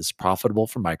Pass is profitable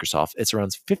for Microsoft. It's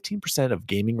around 15% of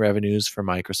gaming revenues for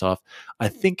Microsoft. I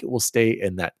think it will stay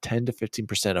in that 10 to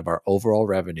 15% of our overall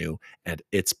revenue, and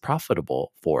it's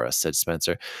profitable for us, said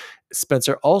Spencer.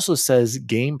 Spencer also says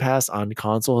Game Pass on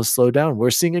console has slowed down. We're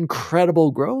seeing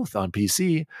incredible growth on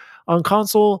PC. On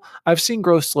console, I've seen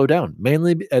growth slow down.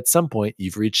 Mainly at some point,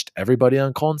 you've reached everybody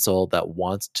on console that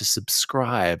wants to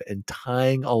subscribe, and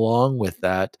tying along with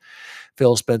that,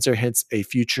 Phil Spencer hints a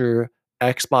future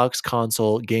Xbox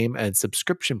console game and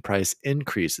subscription price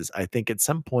increases. I think at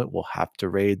some point we'll have to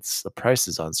raise the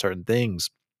prices on certain things.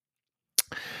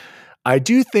 I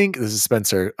do think, this is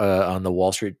Spencer on the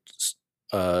Wall Street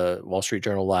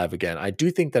Journal Live again. I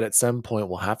do think that at some point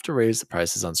we'll have to raise the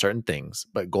prices on certain things,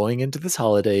 but going into this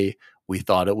holiday, we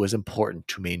thought it was important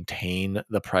to maintain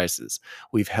the prices.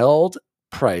 We've held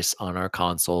price on our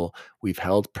console, we've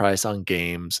held price on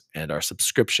games and our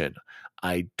subscription.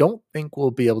 I don't think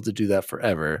we'll be able to do that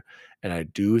forever, and I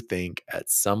do think at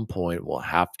some point we'll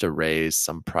have to raise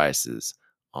some prices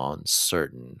on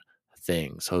certain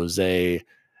things. Jose,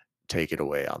 take it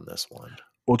away on this one.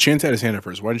 Well, Chance had his hand up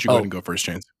first. Why don't you go ahead and go first,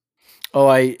 Chance?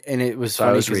 And it was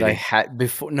funny because I had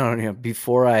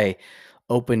before I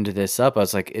opened this up, I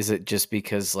was like, is it just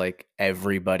because like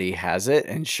everybody has it?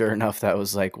 And sure enough, that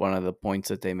was like one of the points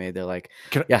that they made. They're like,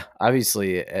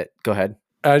 obviously, go ahead.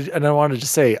 And I wanted to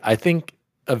say, I think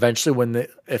eventually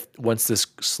once this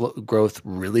growth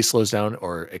really slows down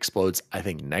or explodes, I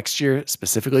think next year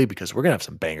specifically, because we're going to have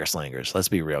some banger slangers. Let's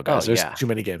be real, guys. There's too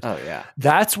many games. Oh, yeah.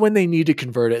 That's when they need to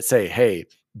convert it. Say, hey,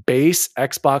 base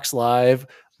Xbox Live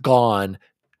gone,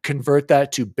 convert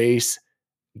that to base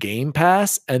Game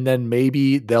Pass, and then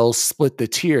maybe they'll split the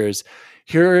tiers.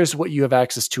 Here's what you have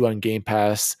access to on Game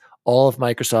Pass. All of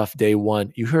Microsoft day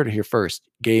one. You heard it here first.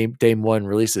 Day one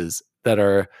releases that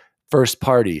are first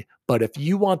party, But if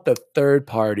you want the third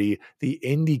party, the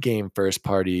indie game first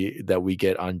party that we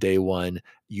get on day one,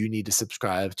 you need to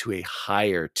subscribe to a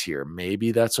higher tier.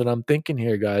 Maybe that's what I'm thinking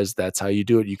here, guys. That's how you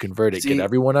do it. You convert it. See, Get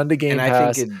everyone onto Game and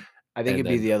Pass. I think it'd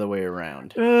be the other way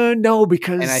around. No,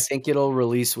 because And I think it'll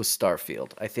release with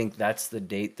Starfield. I think that's the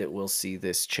date that we'll see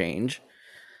this change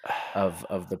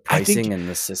of the pricing and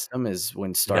the system is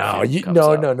when Starfield comes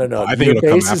out. No. I think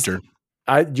it'll come after.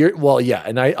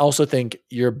 And I also think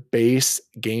your base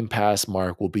Game Pass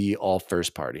mark will be all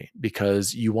first party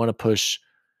because you want to push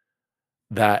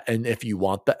that. And if you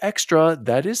want the extra,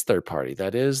 that is third party.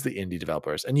 That is the indie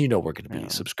developers. And we're going to be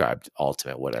subscribed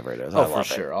Ultimate, whatever it is. Oh, for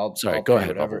sure. I'll go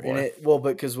ahead. Whatever. And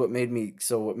because what made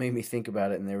me think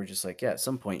about it, and they were just like, yeah, at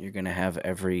some point you're going to have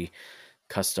every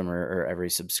customer or every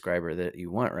subscriber that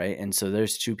you want, right? And so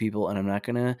there's two people, and I'm not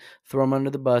going to throw them under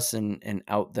the bus and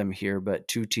out them here, but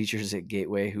two teachers at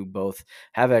Gateway who both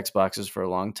have Xboxes for a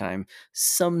long time,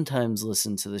 sometimes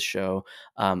listen to the show.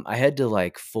 I had to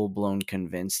like full blown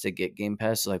convince to get Game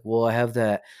Pass. Like, well, I have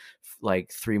that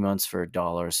like 3 months for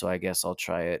 $1, so I guess I'll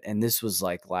try it. And this was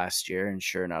like last year, and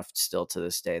sure enough, still to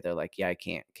this day, they're like, yeah, I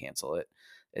can't cancel it.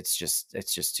 It's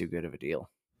just too good of a deal.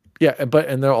 Yeah,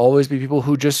 and there'll always be people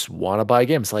who just want to buy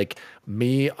games. Like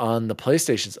me on the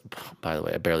PlayStations. By the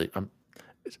way, I'm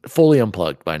fully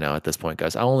unplugged by now at this point,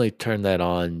 guys. I only turned that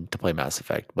on to play Mass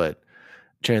Effect, but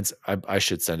Chance, I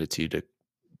should send it to you to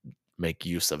make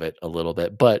use of it a little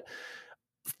bit. But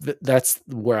that's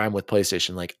where I'm with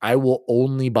PlayStation. Like I will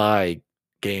only buy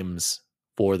games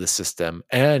for the system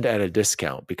and at a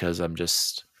discount because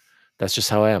that's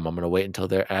just how I am. I'm going to wait until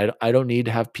I don't need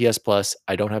to have PS Plus.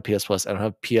 I don't have PS Plus. I don't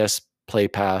have PS Play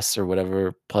Pass or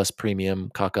whatever, Plus Premium,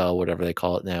 Kakao, whatever they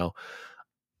call it now.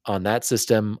 On that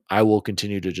system, I will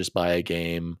continue to just buy a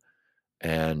game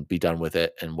and be done with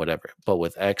it and whatever. But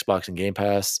with Xbox and Game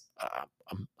Pass,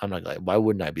 I'm not like, why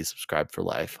wouldn't I be subscribed for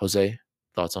life? Jose,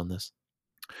 thoughts on this?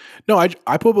 No,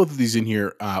 I put both of these in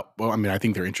here. Well, I mean, I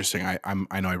think they're interesting.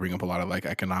 I know I bring up a lot of like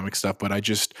economic stuff, but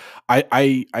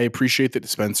I appreciate that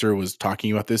Spencer was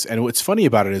talking about this. And what's funny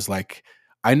about it is like,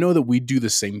 I know that we do the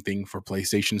same thing for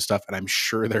PlayStation stuff, and I'm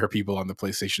sure there are people on the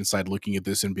PlayStation side looking at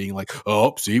this and being like,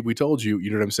 "Oh, see, we told you." You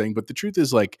know what I'm saying? But the truth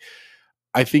is, like,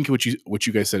 I think what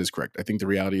you guys said is correct. I think the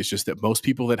reality is just that most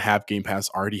people that have Game Pass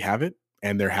already have it,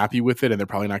 and they're happy with it, and they're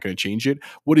probably not going to change it.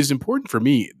 What is important for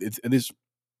me, and this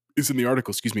is in the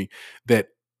article, excuse me, that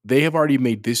they have already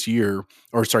made this year,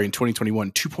 or sorry, in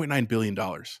 2021, $2.9 billion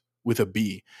with a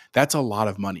B. That's a lot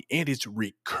of money, and it's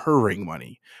recurring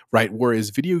money, right? Whereas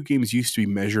video games used to be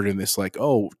measured in this like,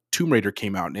 oh, Tomb Raider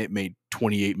came out and it made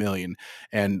 28 million,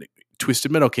 and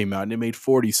Twisted Metal came out and it made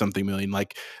 40 something million.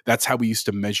 Like that's how we used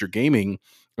to measure gaming.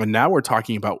 And now we're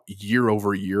talking about year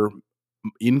over year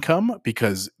income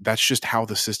because that's just how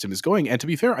the system is going. And to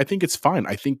be fair, I think it's fine.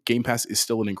 I think Game Pass is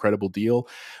still an incredible deal.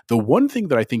 The one thing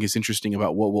that I think is interesting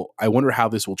about I wonder how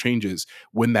this will change is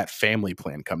when that family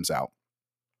plan comes out.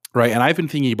 Right. And I've been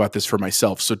thinking about this for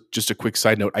myself. So just a quick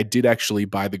side note, I did actually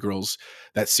buy the girls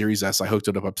that Series S. I hooked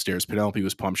it up upstairs. Penelope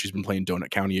was pumped. She's been playing Donut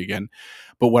County again.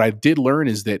 But what I did learn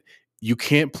is that you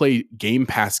can't play Game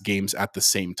Pass games at the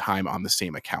same time on the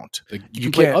same account. Like you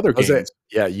can play other games.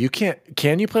 Yeah, you can't.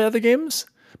 Can you play other games?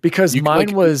 Because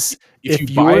mine was if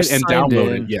you buy it and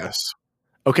download it, yes.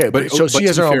 Okay, but she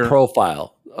has her own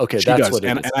profile. Okay, that's what it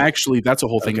is. And actually, that's a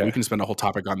whole thing. Okay. We can spend a whole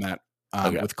topic on that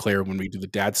with Claire when we do the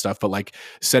dad stuff. But like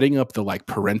setting up the like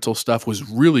parental stuff was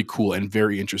really cool and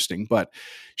very interesting. But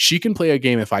she can play a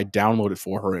game if I download it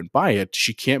for her and buy it.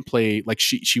 She can't play like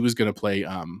she was going to play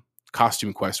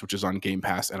Costume Quest, which is on Game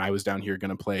Pass, and I was down here going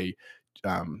to play.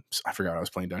 I forgot what I was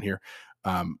playing down here,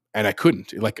 and I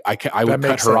couldn't. Like I would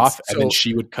cut her off, and then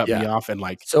she would cut me off, and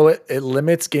like so it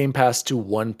limits Game Pass to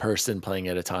one person playing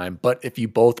at a time. But if you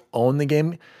both own the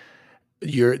game,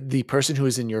 the person who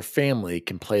is in your family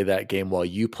can play that game while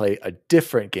you play a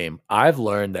different game. I've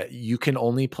learned that you can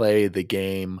only play the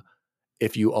game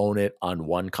if you own it on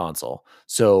one console.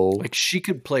 So like she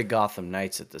could play Gotham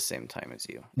Knights at the same time as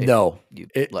you. No, you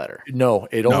let her. No,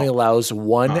 it only allows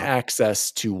one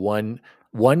access to one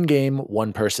game,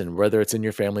 one person, whether it's in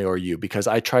your family or you, because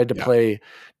I tried to play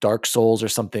Dark Souls or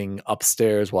something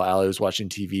upstairs while Allie was watching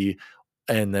TV.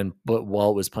 But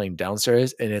while it was playing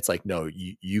downstairs, and it's like, no,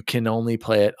 you can only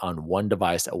play it on one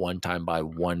device at one time by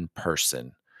one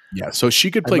person. Yeah. So she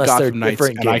could play Gotham Knights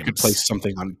and I could play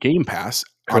something on Game Pass.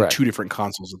 Correct. On two different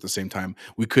consoles at the same time.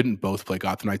 We couldn't both play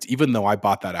Gotham Knights, even though I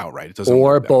bought that outright. It doesn't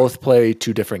or both play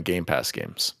two different Game Pass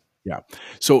games. Yeah.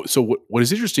 So what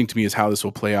is interesting to me is how this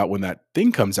will play out when that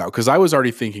thing comes out. Because I was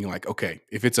already thinking like, okay,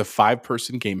 if it's a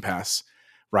 5-person Game Pass,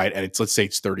 right? And let's say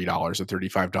it's $30 or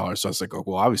 $35. So I was like, oh,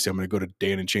 well, obviously I'm going to go to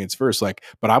Dan and Chance first, like,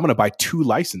 but I'm going to buy 2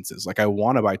 licenses. Like I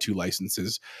want to buy 2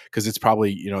 licenses because it's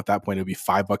probably, at that point, it'll be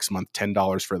 $5 a month,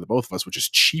 $10 for the both of us, which is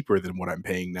cheaper than what I'm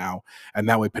paying now. And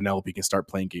that way Penelope can start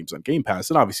playing games on Game Pass.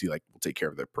 And obviously, like, we'll take care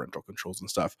of the parental controls and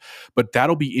stuff. But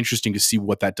that'll be interesting to see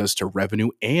what that does to revenue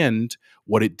and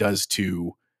what it does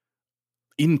to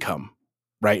income,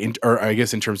 right? Or I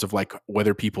guess in terms of like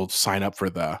whether people sign up for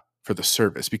the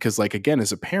service, because like, again,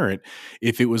 as a parent,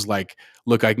 if it was like,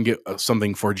 look, I can get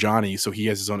something for Johnny so he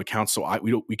has his own account, so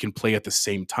we can play at the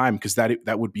same time, because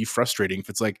that would be frustrating if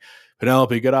it's like,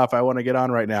 Penelope, get off, I want to get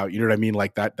on right now, you know what I mean?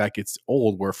 Like that gets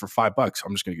old, where for $5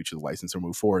 I'm just going to get you the license and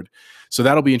move forward. So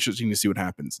that'll be interesting to see what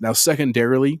happens. Now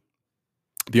secondarily,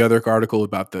 the other article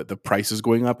about the prices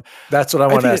going up, that's what I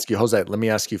want to ask you, Jose. Let me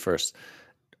ask you first.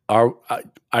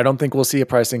 I don't think we'll see a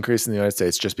price increase in the United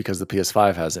States just because the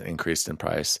PS5 hasn't increased in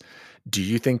price. Do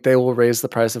you think they will raise the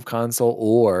price of console,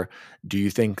 or do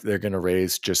you think they're going to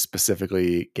raise just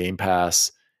specifically Game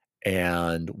Pass?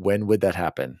 And when would that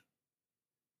happen?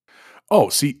 Oh,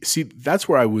 see, that's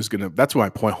where that's my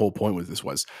whole point with this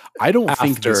was. I don't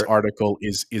think this article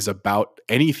is about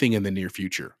anything in the near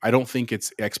future. I don't think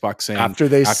it's Xbox saying after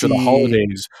the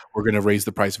holidays, we're going to raise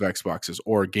the price of Xboxes,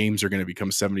 or games are going to become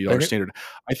 $70 standard.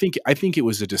 I think it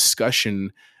was a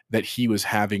discussion that he was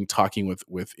having, talking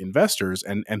with investors.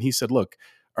 And he said, look,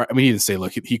 he didn't say,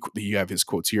 look, you have his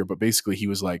quotes here, but basically he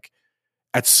was like,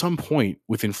 at some point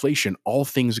with inflation, all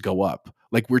things go up.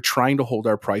 Like, we're trying to hold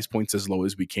our price points as low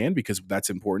as we can because that's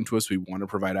important to us. We want to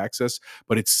provide access,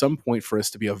 but at some point, for us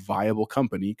to be a viable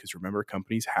company, because remember,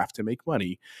 companies have to make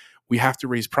money, we have to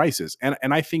raise prices. And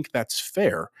I think that's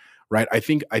fair, right? I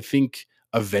think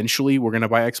eventually we're going to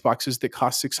buy Xboxes that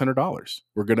cost $600.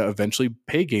 We're going to eventually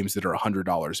pay games that are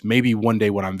 $100. Maybe one day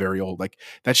when I'm very old. Like,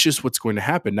 that's just what's going to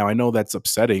happen. Now, I know that's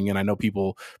upsetting, and I know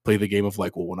people play the game of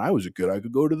like, well, when I was a kid, I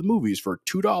could go to the movies for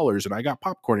 $2 and I got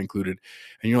popcorn included.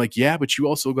 And you're like, yeah, but you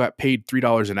also got paid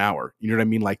 $3 an hour. You know what I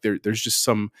mean? Like, there's just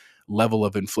some level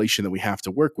of inflation that we have to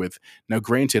work with. Now,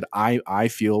 granted, I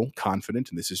feel confident,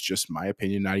 and this is just my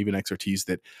opinion, not even XRT's,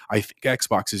 that I think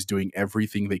Xbox is doing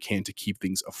everything they can to keep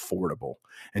things affordable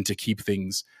and to keep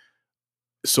things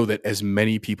so that as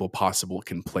many people possible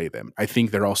can play them. I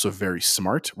think they're also very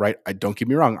smart, right? Don't get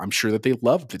me wrong. I'm sure that they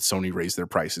love that Sony raised their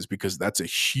prices, because that's a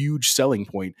huge selling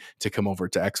point to come over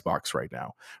to Xbox right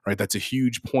now, right? That's a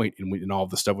huge point in all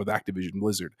the stuff with Activision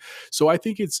Blizzard. So I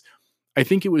think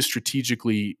it was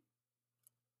strategically,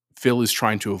 Phil is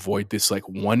trying to avoid this, like,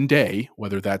 one day,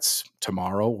 whether that's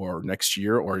tomorrow or next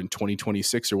year or in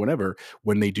 2026 or whenever,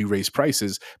 when they do raise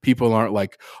prices, people aren't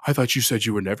like, I thought you said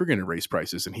you were never going to raise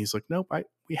prices. And he's like, nope,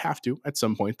 we have to at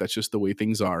some point. That's just the way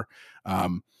things are.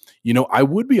 I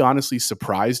would be honestly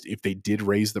surprised if they did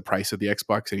raise the price of the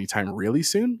Xbox anytime really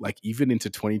soon, like even into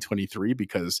 2023,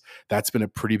 because that's been a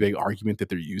pretty big argument that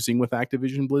they're using with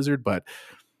Activision Blizzard. But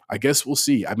I guess we'll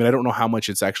see. I mean, I don't know how much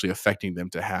it's actually affecting them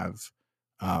to have,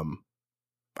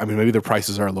 maybe their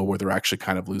prices are low where they're actually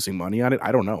kind of losing money on it.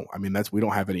 I don't know. I mean, we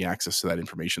don't have any access to that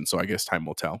information. So I guess time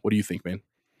will tell. What do you think, man?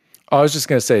 I was just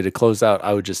going to say, to close out,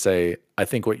 I would just say, I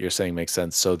think what you're saying makes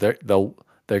sense. So they're going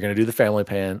to do the family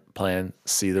plan,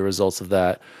 see the results of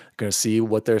that, going to see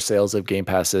what their sales of Game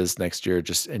Pass is next year,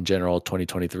 just in general,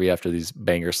 2023, after these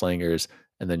banger slangers.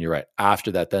 And then you're right.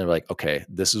 After that, then they're like, okay,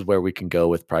 this is where we can go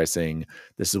with pricing.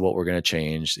 This is what we're going to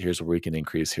change. Here's where we can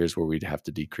increase. Here's where we'd have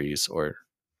to decrease or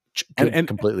and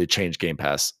completely change Game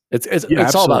Pass.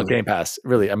 It's all about Game Pass,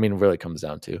 really. I mean, really comes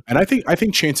down to. And I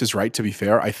think Chance is right, to be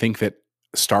fair. I think that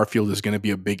Starfield is going to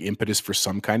be a big impetus for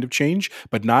some kind of change,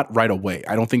 but not right away.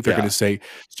 I don't think they're going to say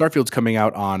Starfield's coming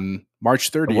out on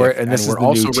March 30th, and we're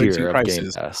also raising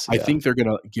prices. I think they're going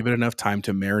to give it enough time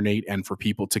to marinate and for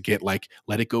people to get, like,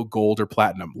 let it go gold or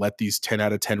platinum. Let these 10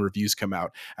 out of 10 reviews come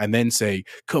out, and then say,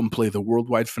 come play the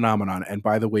worldwide phenomenon. And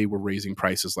by the way, we're raising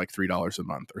prices like $3 a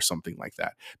month or something like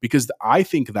that. Because I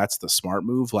think that's the smart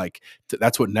move. Like,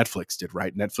 that's what Netflix did,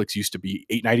 right? Netflix used to be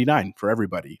 $8.99 for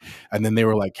everybody. And then they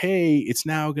were like, hey, it's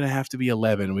now going to have to be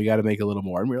 $11. We got to make a little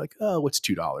more. And we're like, oh, what's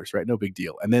 $2, right? No big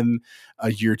deal. And then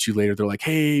a year or two later, they're like,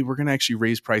 hey, we're going to actually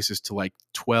raise prices to like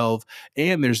 12,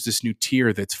 and there's this new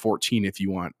tier that's 14 if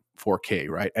you want 4K,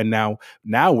 right? And now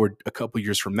we're a couple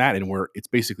years from that, and it's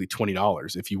basically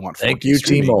 $20 if you want 4K. Thank you,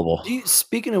 streaming. T-Mobile.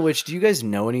 Speaking of which, do you guys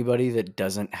know anybody that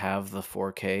doesn't have the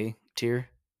 4K tier?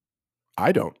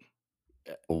 I don't.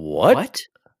 What?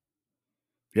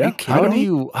 Yeah. How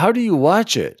do you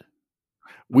watch it?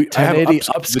 We 1080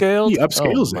 upscaled. He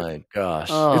upscales it. My gosh,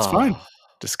 it's fine.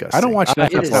 Disgusting. I don't watch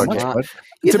Netflix that much,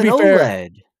 but to be fair,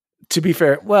 To be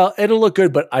fair, well, it'll look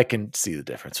good, but I can see the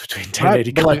difference between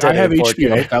 1080 But like, I content have and 4K.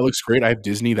 HBO. That looks great. I have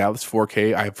Disney. That's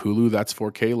 4K. I have Hulu. That's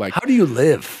 4K. Like, How do you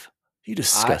live? You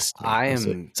disgust me. I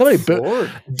honestly. am Somebody floored.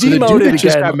 for the dude demoted that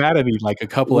just again. got mad at me like a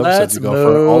couple Let's episodes ago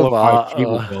for all of move my on.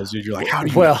 cable bills, dude. You're like, how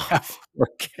do you Well, have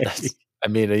 4K? I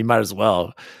mean, you might as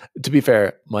well. To be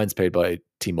fair, mine's paid by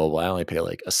T-Mobile. I only pay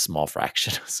like a small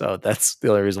fraction. So that's the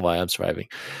only reason why I'm surviving.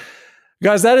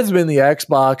 Guys, that has been the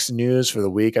Xbox news for the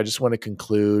week. I just want to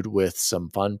conclude with some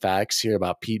fun facts here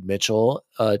about Pete Mitchell.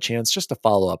 Chance, just to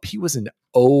follow up, he was an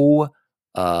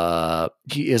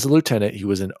he is a lieutenant. He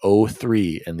was an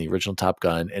 03 in the original Top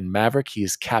Gun. And Maverick,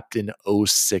 he's captain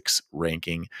 06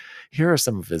 ranking. Here are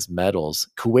some of his medals.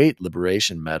 Kuwait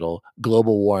Liberation Medal,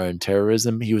 Global War on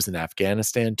Terrorism. He was in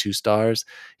Afghanistan, 2 stars.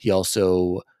 He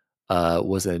also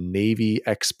was a Navy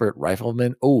expert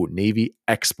rifleman. Oh, Navy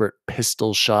expert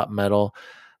pistol shot medal.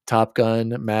 Top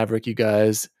Gun, Maverick, you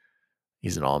guys.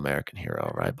 He's an all-American hero,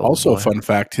 right? Bubble Also, a Boy? fun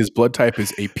fact: his blood type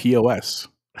is a POS.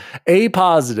 A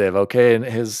positive, okay. And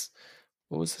his,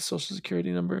 what was his social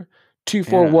security number?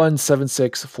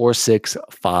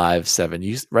 241764657.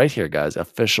 You right here, guys.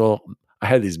 Official. I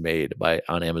had these made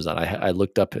on Amazon. I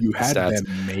looked up You the had stats.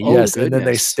 them made. Yes, and then they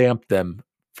goodness. stamped them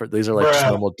for. These are like just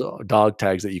Bruh. normal dog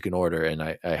tags that you can order, and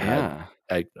I had.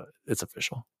 Yeah. It's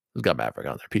official. It's got Maverick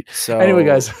on there, Pete. So Anyway,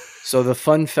 guys. So the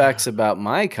fun facts about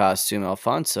my costume,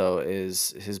 Alfonso,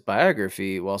 is his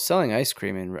biography while selling ice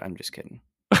cream. And I'm just kidding.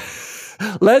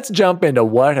 Let's jump into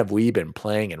what have we been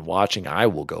playing and watching. I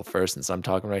will go first since I'm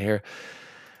talking right here.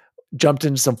 Jumped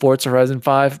into some Forza Horizon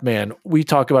 5. Man, we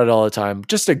talk about it all the time.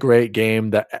 Just a great game.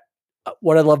 That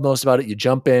what I love most about it, you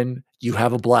jump in, you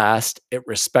have a blast, it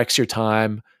respects your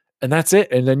time, and that's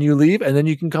it. And then you leave, and then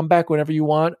you can come back whenever you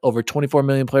want. Over 24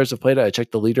 million players have played it. I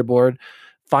checked the leaderboard.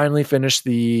 Finally finished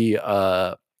the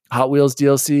Hot Wheels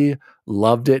DLC.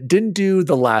 Loved it. Didn't do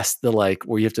the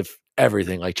where you have to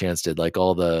everything like Chance did, like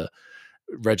all the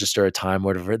register a time,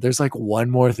 whatever. There's like one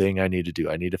more thing I need to do.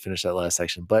 I need to finish that last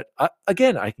section, but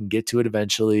again, I can get to it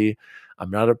eventually. I'm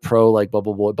not a pro like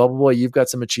Bubble Boy. Bubble Boy, you've got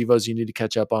some Achievos you need to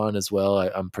catch up on as well.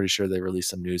 I'm pretty sure they released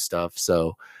some new stuff.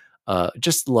 So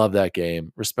just love that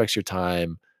game. Respects your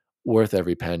time. Worth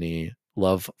every penny.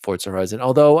 Love Forza Horizon.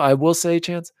 Although I will say,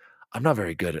 Chance, I'm not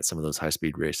very good at some of those high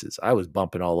speed races. I was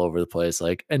bumping all over the place.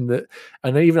 Like, and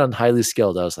even on highly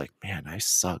skilled, I was like, man, I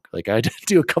suck. Like I did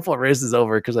do a couple of races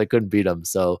over because I couldn't beat them.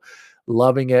 So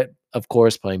loving it. Of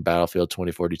course, playing Battlefield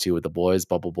 2042 with the boys.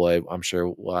 Bubble Boy, I'm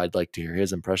sure I'd like to hear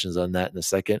his impressions on that in a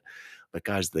second. But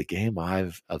guys, the game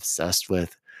I've obsessed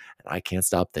with and I can't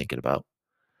stop thinking about.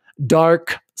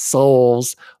 Dark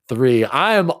Souls 3.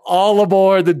 I am all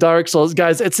aboard the Dark Souls.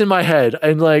 Guys, it's in my head.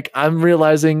 And like I'm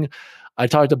realizing I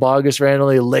talked to Bogus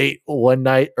randomly late one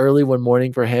night, early one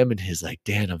morning for him, and he's like,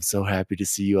 Dan, I'm so happy to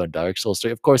see you on Dark Souls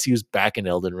 3. Of course, he was back in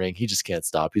Elden Ring. He just can't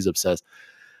stop. He's obsessed.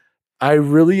 I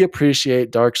really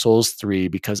appreciate Dark Souls 3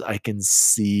 because I can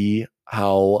see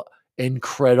how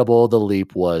incredible the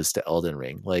leap was to Elden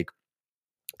Ring. Like,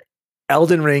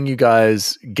 Elden Ring, you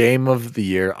guys, game of the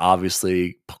year,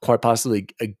 obviously, quite possibly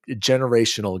a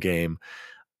generational game.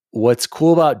 What's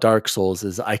cool about Dark Souls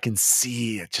is I can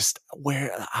see just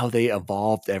how they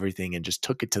evolved everything and just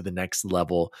took it to the next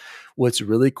level. What's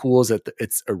really cool is that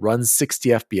it runs 60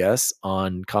 FPS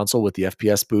on console with the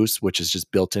FPS boost, which is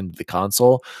just built into the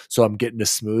console. So I'm getting a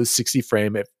smooth 60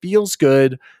 frame. It feels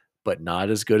good, but not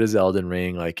as good as Elden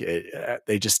Ring. Like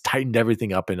they just tightened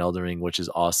everything up in Elden Ring, which is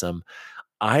awesome.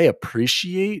 I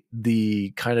appreciate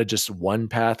the kind of just one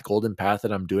path, golden path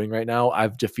that I'm doing right now.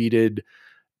 I've defeated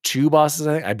 2 bosses.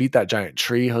 I think I beat that giant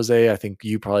tree, Jose. I think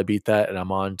you probably beat that, and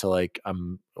I'm on to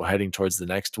I'm heading towards the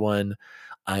next one.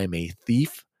 I am a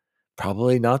thief,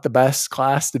 probably not the best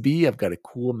class to be. I've got a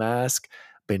cool mask,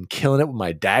 been killing it with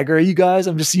my dagger, you guys.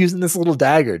 I'm just using this little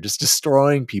dagger, just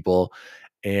destroying people,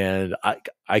 and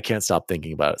I can't stop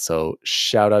thinking about it. So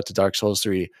shout out to Dark Souls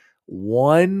 3.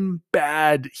 One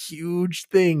bad, huge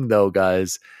thing though,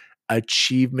 guys,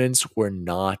 achievements were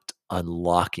not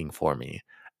unlocking for me.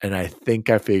 And I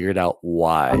think I figured out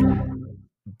why.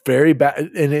 Very bad.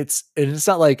 And it's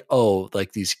not like, oh,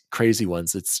 like these crazy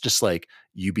ones. It's just like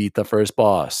you beat the first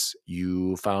boss,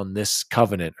 you found this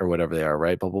covenant or whatever they are,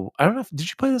 right? But I don't know. Did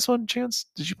you play this one, Chance?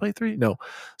 Did you play 3? No.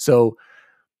 So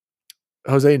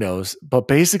Jose knows. But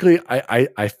basically,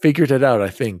 I figured it out. I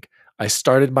think I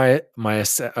started my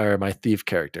thief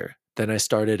character. Then I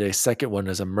started a second one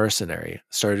as a mercenary.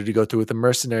 Started to go through with a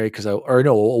mercenary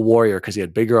a warrior because he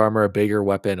had bigger armor, a bigger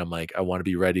weapon. I'm like, I want to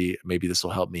be ready. Maybe this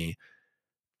will help me.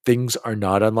 Things are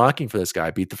not unlocking for this guy.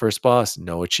 Beat the first boss,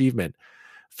 no achievement.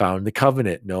 Found the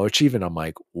covenant, no achievement. I'm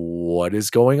like, what is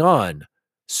going on?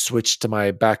 switch to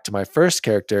my first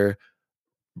character,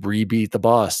 rebeat the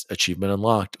boss, achievement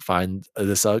unlocked, find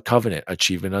this covenant,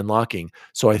 achievement unlocking.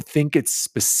 So I think it's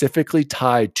specifically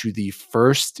tied to the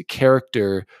first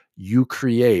character you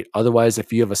create. Otherwise,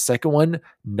 if you have a second one,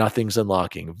 nothing's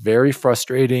unlocking. Very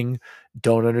frustrating.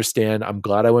 Don't understand. I'm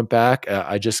glad I went back.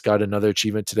 I just got another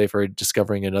achievement today for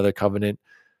discovering another covenant.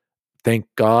 Thank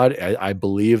God. I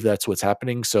believe that's what's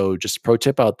happening. So just pro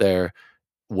tip out there,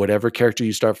 whatever character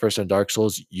you start first on Dark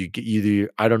Souls, you get either,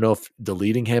 I don't know if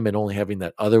deleting him and only having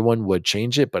that other one would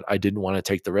change it, but I didn't want to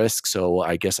take the risk. So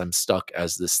I guess I'm stuck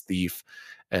as this thief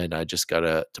and I just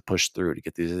gotta to push through to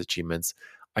get these achievements.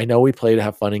 I know we play to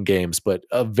have fun in games, but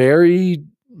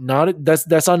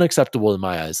that's unacceptable in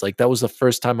my eyes. Like that was the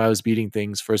first time I was beating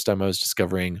things, first time I was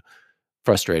discovering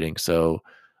frustrating. So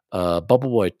Bubble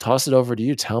Boy, toss it over to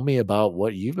you. Tell me about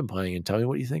what you've been playing and tell me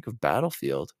what you think of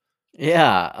Battlefield.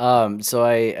 Yeah. So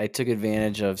I took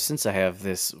advantage of, since I have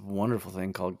this wonderful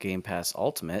thing called Game Pass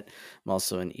Ultimate. I'm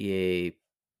also an EA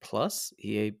Plus,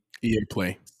 EA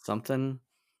Play. something,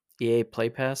 EA Play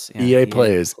Pass. Yeah, EA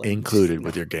Play is Play. included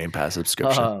with your Game Pass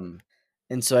subscription.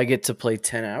 And so I get to play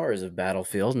 10 hours of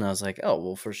Battlefield, and I was like, oh,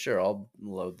 well, for sure, I'll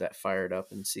load that fired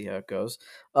up and see how it goes.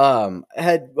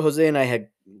 Jose and I had,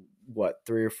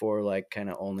 3 or 4 like kind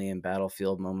of only in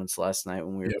Battlefield moments last night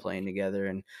when we were playing together,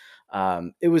 and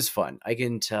it was fun. I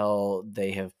can tell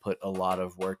they have put a lot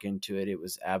of work into it. It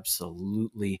was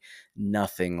absolutely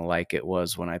nothing like it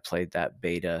was when I played that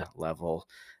beta level,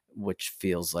 which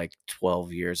feels like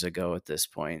 12 years ago at this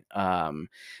point.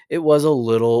 It was a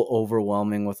little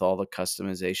overwhelming with all the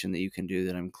customization that you can do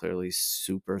that I'm clearly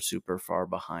super, super far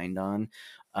behind on.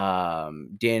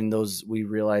 Dan, we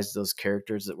realized those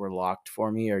characters that were locked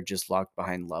for me are just locked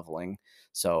behind leveling.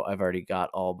 So I've already got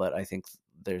all, but I think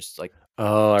there's like,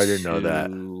 oh, I didn't know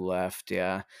that left.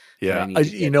 Yeah. Yeah.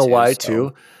 You know why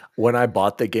too? When I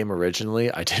bought the game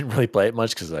originally, I didn't really play it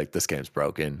much because like this game's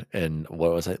broken. And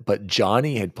what was it? But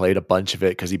Johnny had played a bunch of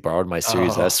it because he borrowed my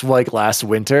Series S like last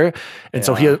winter. And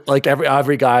so he like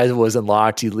every guy was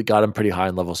unlocked. He got him pretty high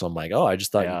in level. So I'm like, oh, I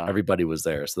just thought everybody was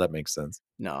there. So that makes sense.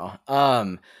 No.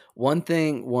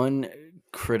 One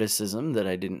criticism that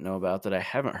I didn't know about that I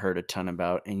haven't heard a ton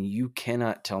about, and you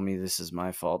cannot tell me this is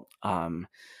my fault.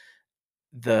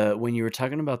 When you were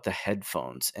talking about the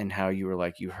headphones and how you were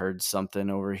like, you heard something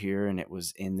over here and it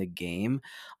was in the game.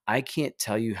 I can't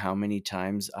tell you how many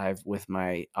times I've, with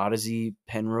my Odyssey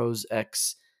Penrose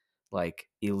X, like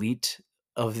elite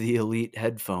of the elite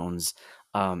headphones,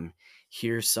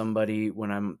 hear somebody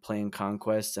when I'm playing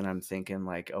Conquest and I'm thinking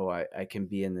like, oh, I can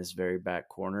be in this very back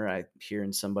corner. I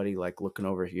hearing somebody like looking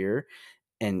over here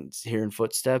and hearing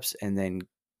footsteps and then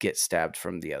get stabbed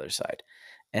from the other side.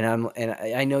 And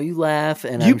I know you laugh,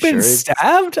 and you've been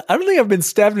stabbed. I don't think I've been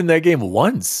stabbed in that game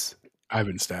once. I've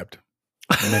been stabbed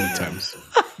many times.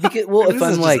 Because, well, if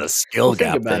I'm like, a skill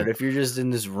gap think about thing. it. If you're just in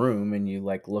this room and you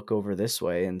like look over this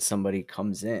way, and somebody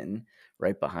comes in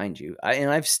right behind you,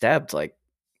 I've stabbed like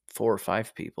 4 or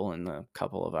 5 people in the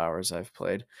couple of hours I've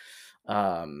played.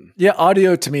 Yeah,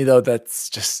 audio to me though,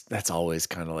 that's always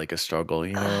kind of like a struggle,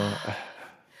 you know.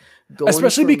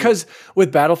 Especially because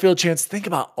with Battlefield, Chance, think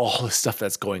about all the stuff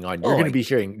that's going on. You're going to be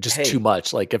hearing just too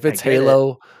much. Like if it's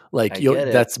Halo,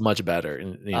 that's much better.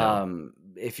 And, you know.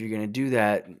 If you're going to do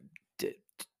that,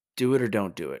 do it or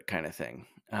don't do it, kind of thing,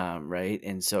 right?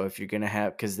 And so if you're going to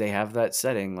have, because they have that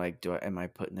setting, like, am I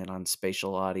putting it on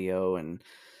spatial audio and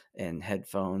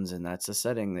headphones? And that's a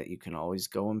setting that you can always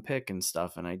go and pick and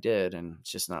stuff. And I did, and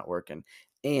it's just not working.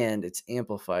 And it's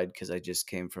amplified because I just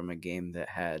came from a game that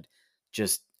had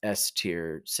just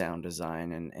S-tier sound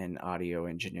design and audio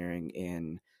engineering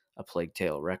in A Plague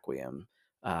Tale Requiem,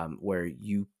 where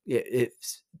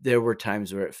there were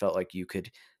times where it felt like you could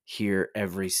hear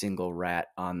every single rat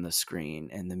on the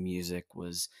screen, and the music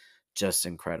was just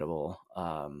incredible.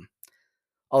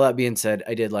 All that being said,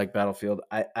 I did like Battlefield.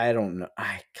 I don't know.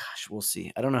 We'll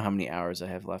see. I don't know how many hours I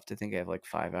have left. I think I have like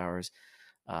 5 hours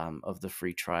of the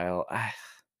free trial.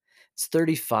 It's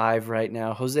 35 right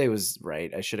now. Jose was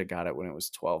right. I should have got it when it was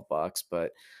 $12,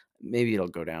 but maybe it'll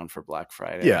go down for Black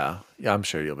Friday. Yeah, I'm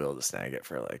sure you'll be able to snag it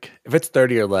for like, if it's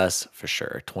 30 or less, for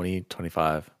sure. 20,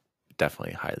 25,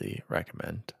 definitely highly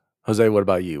recommend. Jose, what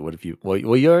about you? What have you? Well,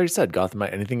 you already said Gotham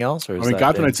Knights. Anything else? Or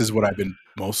Gotham Knights is what I've been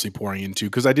mostly pouring into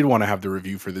because I did want to have the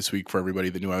review for this week for everybody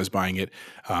that knew I was buying it.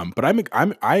 But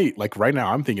I like right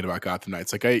now I'm thinking about Gotham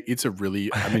Knights. Like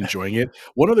I'm enjoying it.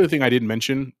 One other thing I didn't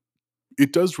mention,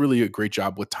 it does really a great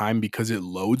job with time because it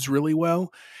loads really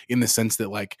well in the sense that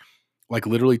like Like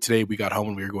literally today we got home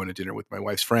and we were going to dinner with my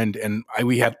wife's friend, and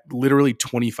we had literally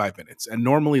 25 minutes. And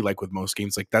normally, like with most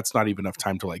games, like that's not even enough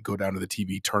time to like go down to the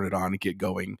TV, turn it on and get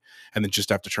going, and then just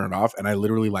have to turn it off. And I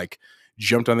literally like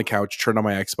jumped on the couch, turned on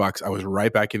my Xbox. I was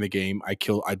right back in the game. I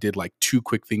did like 2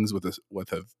 quick things with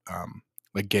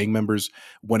like gang members,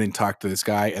 went and talked to this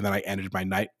guy, and then I ended my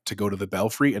night to go to the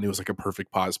Belfry, and it was like a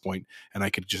perfect pause point, and I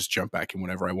could just jump back in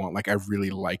whenever I want. Like I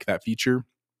really like that feature.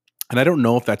 And I don't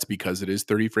know if that's because it is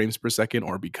 30 frames per second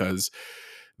or because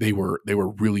they were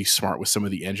really smart with some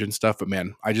of the engine stuff. But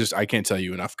man, I can't tell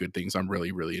you enough good things. I'm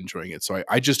really, really enjoying it. So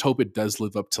I just hope it does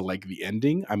live up to like the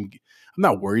ending. I'm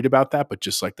not worried about that, but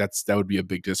just like that would be a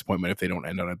big disappointment if they don't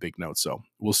end on a big note. So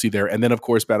we'll see there. And then of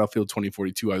course, Battlefield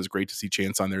 2042. I was great to see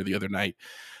Chance on there the other night.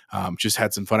 Just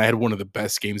had some fun. I had one of the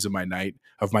best games of my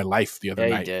life the other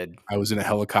night. Did. I was in a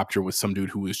helicopter with some dude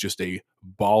who was just a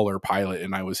baller pilot,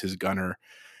 and I was his gunner.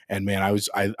 And man,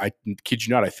 I kid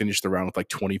you not, I finished the round with like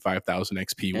 25,000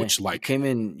 XP, which like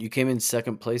you came in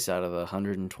second place out of the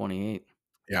 128.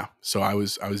 Yeah, so I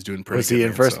was doing pretty. Was good, he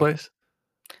in first place?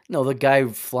 No, the guy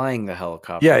flying the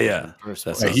helicopter. Yeah.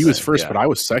 He was first, but I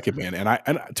was second, man.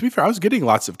 And to be fair, I was getting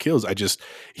lots of kills.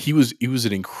 He was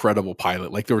an incredible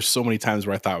pilot. Like there were so many times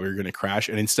where I thought we were going to crash,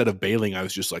 and instead of bailing, I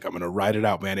was just like, I'm going to ride it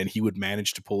out, man. And he would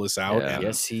manage to pull us out. Yeah. And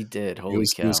yes, he did. Holy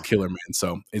cow. It was killer, man.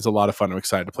 So it's a lot of fun. I'm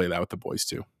excited to play that with the boys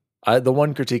too. The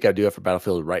one critique I do have for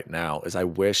Battlefield right now is I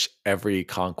wish every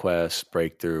Conquest,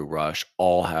 Breakthrough, Rush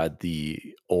all had the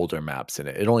older maps in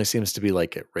it. It only seems to be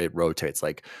like it rotates.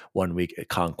 Like 1 week at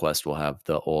Conquest will have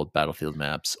the old Battlefield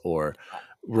maps, or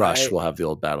Rush will have the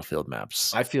old Battlefield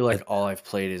maps. I feel like all I've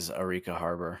played is Arica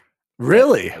Harbor.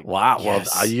 Really? Wow.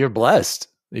 Yes. Well, you're blessed.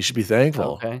 You should be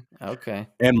thankful. Okay.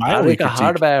 And my only Arica critique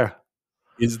Harbor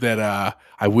is that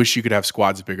I wish you could have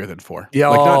squads bigger than 4. Yeah,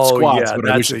 like not squads, yeah, but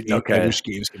I wish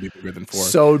games could be bigger than 4.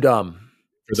 So dumb.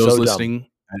 For those listening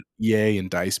at EA and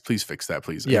DICE, please fix that,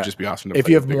 please. Yeah. It'd just be awesome to If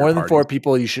play you have with more bigger than 4 parties.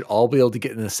 people, you should all be able to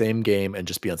get in the same game and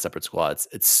just be on separate squads.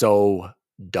 It's so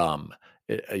dumb.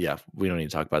 Yeah, we don't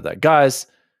need to talk about that. Guys,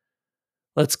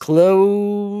 let's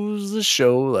close the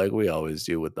show like we always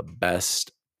do with the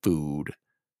best food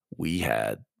we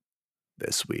had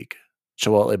this week.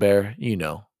 Chihuahua Bear, you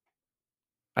know.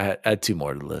 I had 2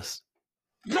 more to the list.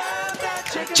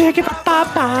 Chicken from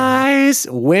Popeyes.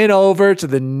 Went over to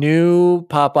the new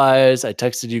Popeyes. I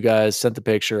texted you guys, sent the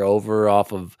picture over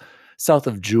off of south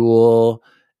of Jewel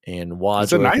and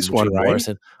Wadsworth. It's a nice one, right?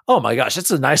 Morrison. Oh my gosh, it's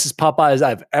the nicest Popeyes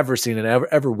I've ever seen and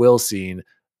ever will see.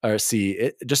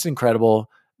 It just incredible,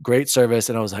 great service.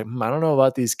 And I was like, I don't know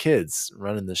about these kids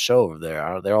running the show over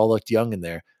there. They all looked young in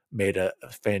there. Made a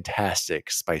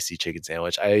fantastic spicy chicken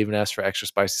sandwich. I even asked for extra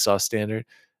spicy sauce standard.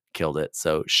 Killed it.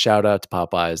 So shout out to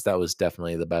Popeyes. That was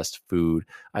definitely the best food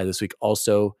I this week.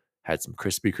 Also had some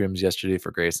Krispy Kremes yesterday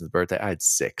for Grayson's birthday. I had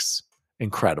 6.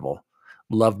 Incredible.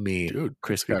 Love me, Dude,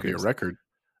 Krispy gotta be a Kremes. record.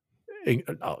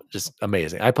 Oh, just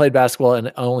amazing. I played basketball and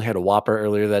I only had a Whopper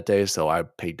earlier that day, so I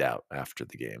paid out after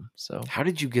the game. So How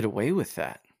did you get away with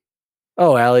that?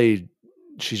 oh, Allie,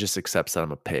 she just accepts that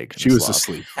I'm a pig. She was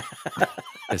asleep.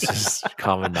 It's just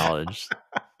common knowledge.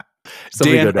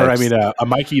 Dan, a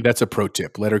Mikey, that's a pro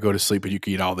tip. Let her go to sleep and you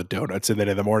can eat all the donuts. And then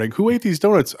in the morning, who ate these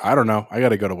donuts? I don't know. I got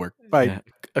to go to work. Bye. Yeah.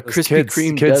 A Those Krispy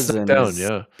Kreme dozen. down,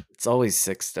 yeah. It's always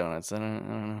 6 donuts. I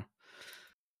don't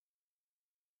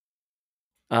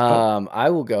know. I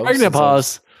will go. Pregnant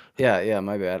pause. Yeah,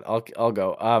 my bad. I'll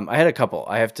go. I had a couple.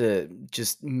 I have to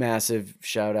just massive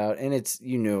shout out, and it's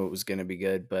it was gonna be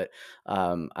good, but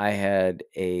I had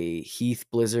a Heath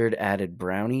Blizzard added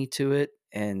brownie to it,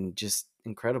 and just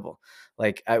incredible.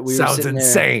 Like we sounds were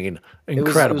insane,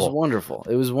 incredible.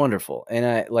 It was wonderful,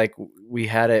 and we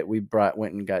had it. We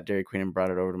went and got Dairy Queen and brought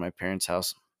it over to my parents'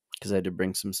 house because I had to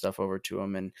bring some stuff over to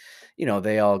them, and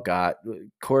they all got.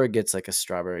 Cora gets like a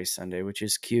strawberry sundae, which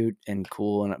is cute and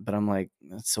cool, but I'm like,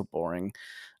 that's so boring.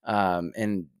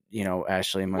 And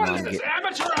Ashley and my mom get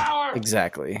amateur hour?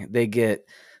 Exactly. They get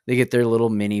their little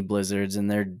mini blizzards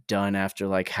and they're done after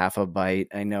like half a bite.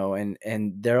 I know. And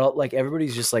they're all like,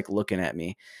 everybody's just like looking at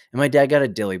me. And my dad got a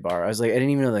dilly bar. I was like, I didn't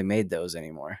even know they made those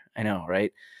anymore. I know.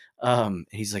 Right.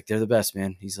 He's like, they're the best,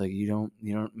 man. He's like, you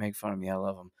don't make fun of me. I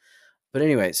love them. But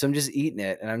anyway, so I'm just eating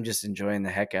it and I'm just enjoying the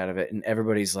heck out of it. And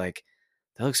everybody's like,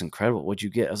 that looks incredible. What'd you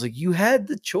get? I was like, you had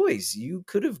the choice. You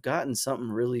could have gotten something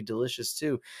really delicious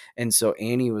too. And so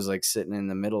Annie was like sitting in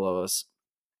the middle of us.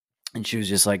 And she was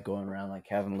just like going around, like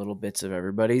having little bits of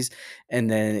everybody's. And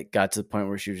then it got to the point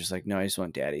where she was just like, no, I just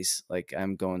want daddy's. Like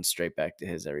I'm going straight back to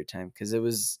his every time. Cause it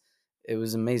was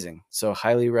amazing. So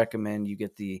highly recommend you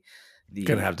get the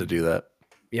Gonna have to do that.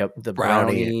 Yep. The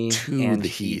Brownie brownie to and the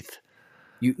Heath.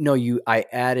 I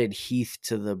added Heath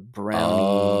to the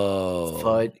brownie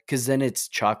fudge because then it's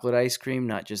chocolate ice cream,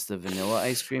 not just the vanilla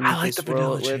ice cream. I that they like the swirl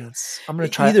vanilla it with. chance. I'm gonna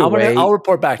try. Either way, I'll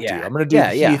report back to you. yeah, I'm gonna do yeah,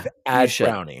 the yeah, Heath you add should.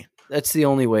 brownie. That's the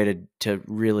only way to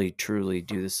really truly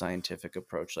do the scientific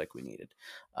approach like we needed.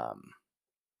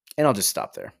 And I'll just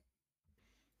stop there.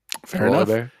 Fair enough.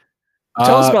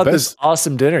 Tell us about this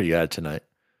awesome dinner you had tonight.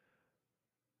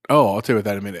 Oh, I'll tell you about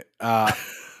that in a minute.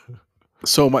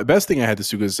 So my best thing I had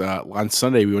this week was on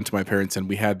Sunday we went to my parents and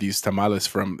we had these tamales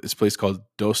from this place called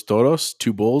Dos Toros,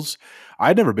 Two Bulls.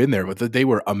 I'd never been there, but they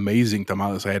were amazing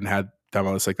tamales. I hadn't had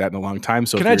tamales like that in a long time.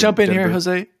 So can I jump in here,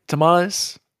 Jose?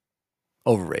 Tamales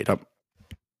overrated.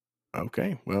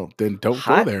 Okay, well then don't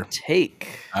Hot go there. Take.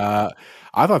 I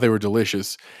thought they were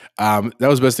delicious. That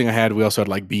was the best thing I had. We also had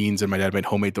like beans, and my dad made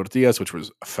homemade tortillas, which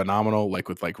was phenomenal, like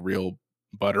with like real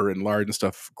butter and lard and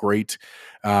stuff. Great.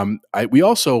 We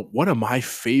also, one of my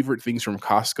favorite things from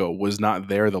Costco was not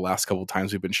there the last couple of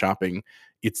times we've been shopping.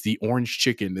 It's the orange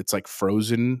chicken. It's like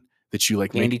frozen that you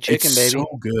like Candy make. chicken, it's baby. so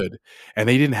good. And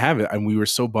they didn't have it, and we were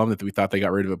so bummed that we thought they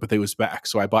got rid of it, but they was back.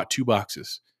 So I bought 2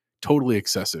 boxes. Totally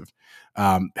excessive.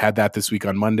 Had that this week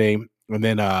on Monday, and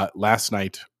then last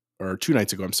night or 2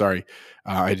 nights ago, I'm sorry,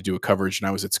 I had to do a coverage, and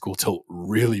I was at school till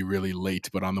really, really late.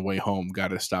 But on the way home, got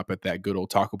to stop at that good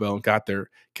old Taco Bell and got their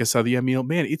quesadilla meal.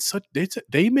 Man,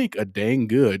 they make a dang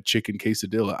good chicken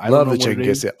quesadilla. I love the chicken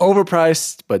quesadilla.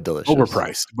 Overpriced but delicious.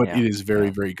 Overpriced, but it is very,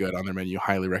 very good on their menu.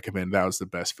 Highly recommend. That was the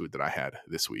best food that I had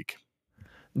this week.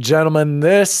 Gentlemen,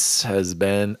 this has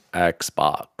been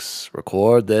Xbox.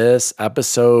 Record this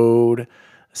episode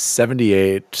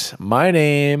 78. My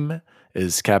name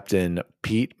is Captain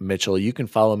Pete Mitchell. You can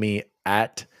follow me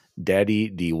at Daddy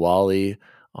Diwali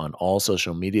on all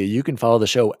social media. You can follow the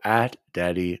show at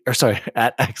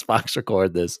Xbox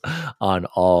Record This on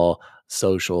all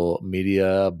social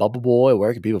media. Bubble Boy,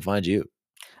 where can people find you?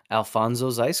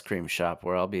 Alfonso's Ice Cream Shop,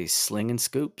 where I'll be slinging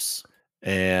scoops.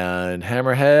 And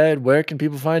Hammerhead, where can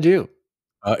people find you?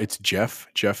 It's Jeff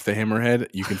the Hammerhead.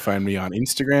 You can find me on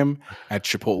Instagram at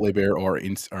Chipotle Bear or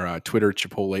Twitter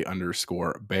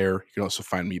Chipotle_Bear. You can also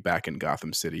find me back in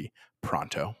Gotham City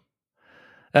pronto.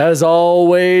 As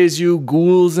always, you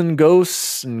ghouls and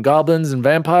ghosts and goblins and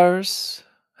vampires,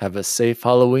 have a safe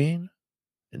Halloween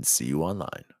and see you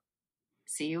online.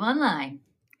 See you online.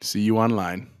 See you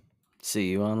online. See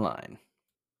you online.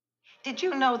 Did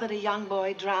you know that a young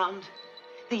boy drowned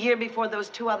the year before those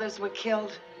 2 others were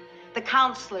killed? The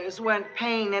counselors weren't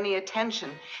paying any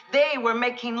attention. They were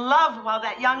making love while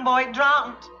that young boy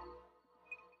drowned.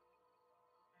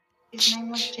 His name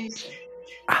was Jason.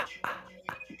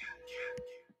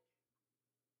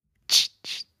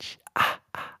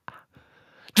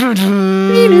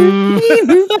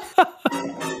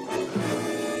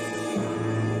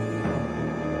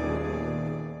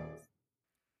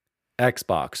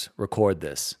 Xbox Record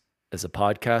This is a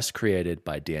podcast created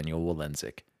by Daniel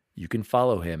Walenzik. You can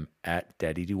follow him at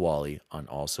Daddy Diwali on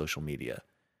all social media.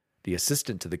 The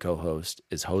assistant to the co-host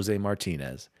is Jose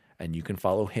Martinez, and you can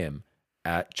follow him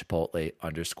at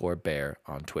Chipotle_Bear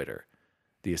on Twitter.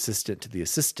 The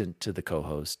assistant to the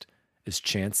co-host is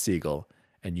Chance Siegel,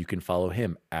 and you can follow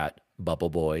him at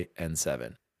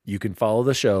BubbleBoyN7. You can follow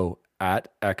the show at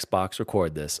Xbox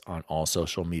Record This on all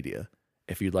social media.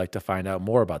 If you'd like to find out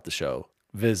more about the show,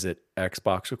 visit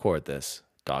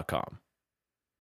xboxrecordthis.com.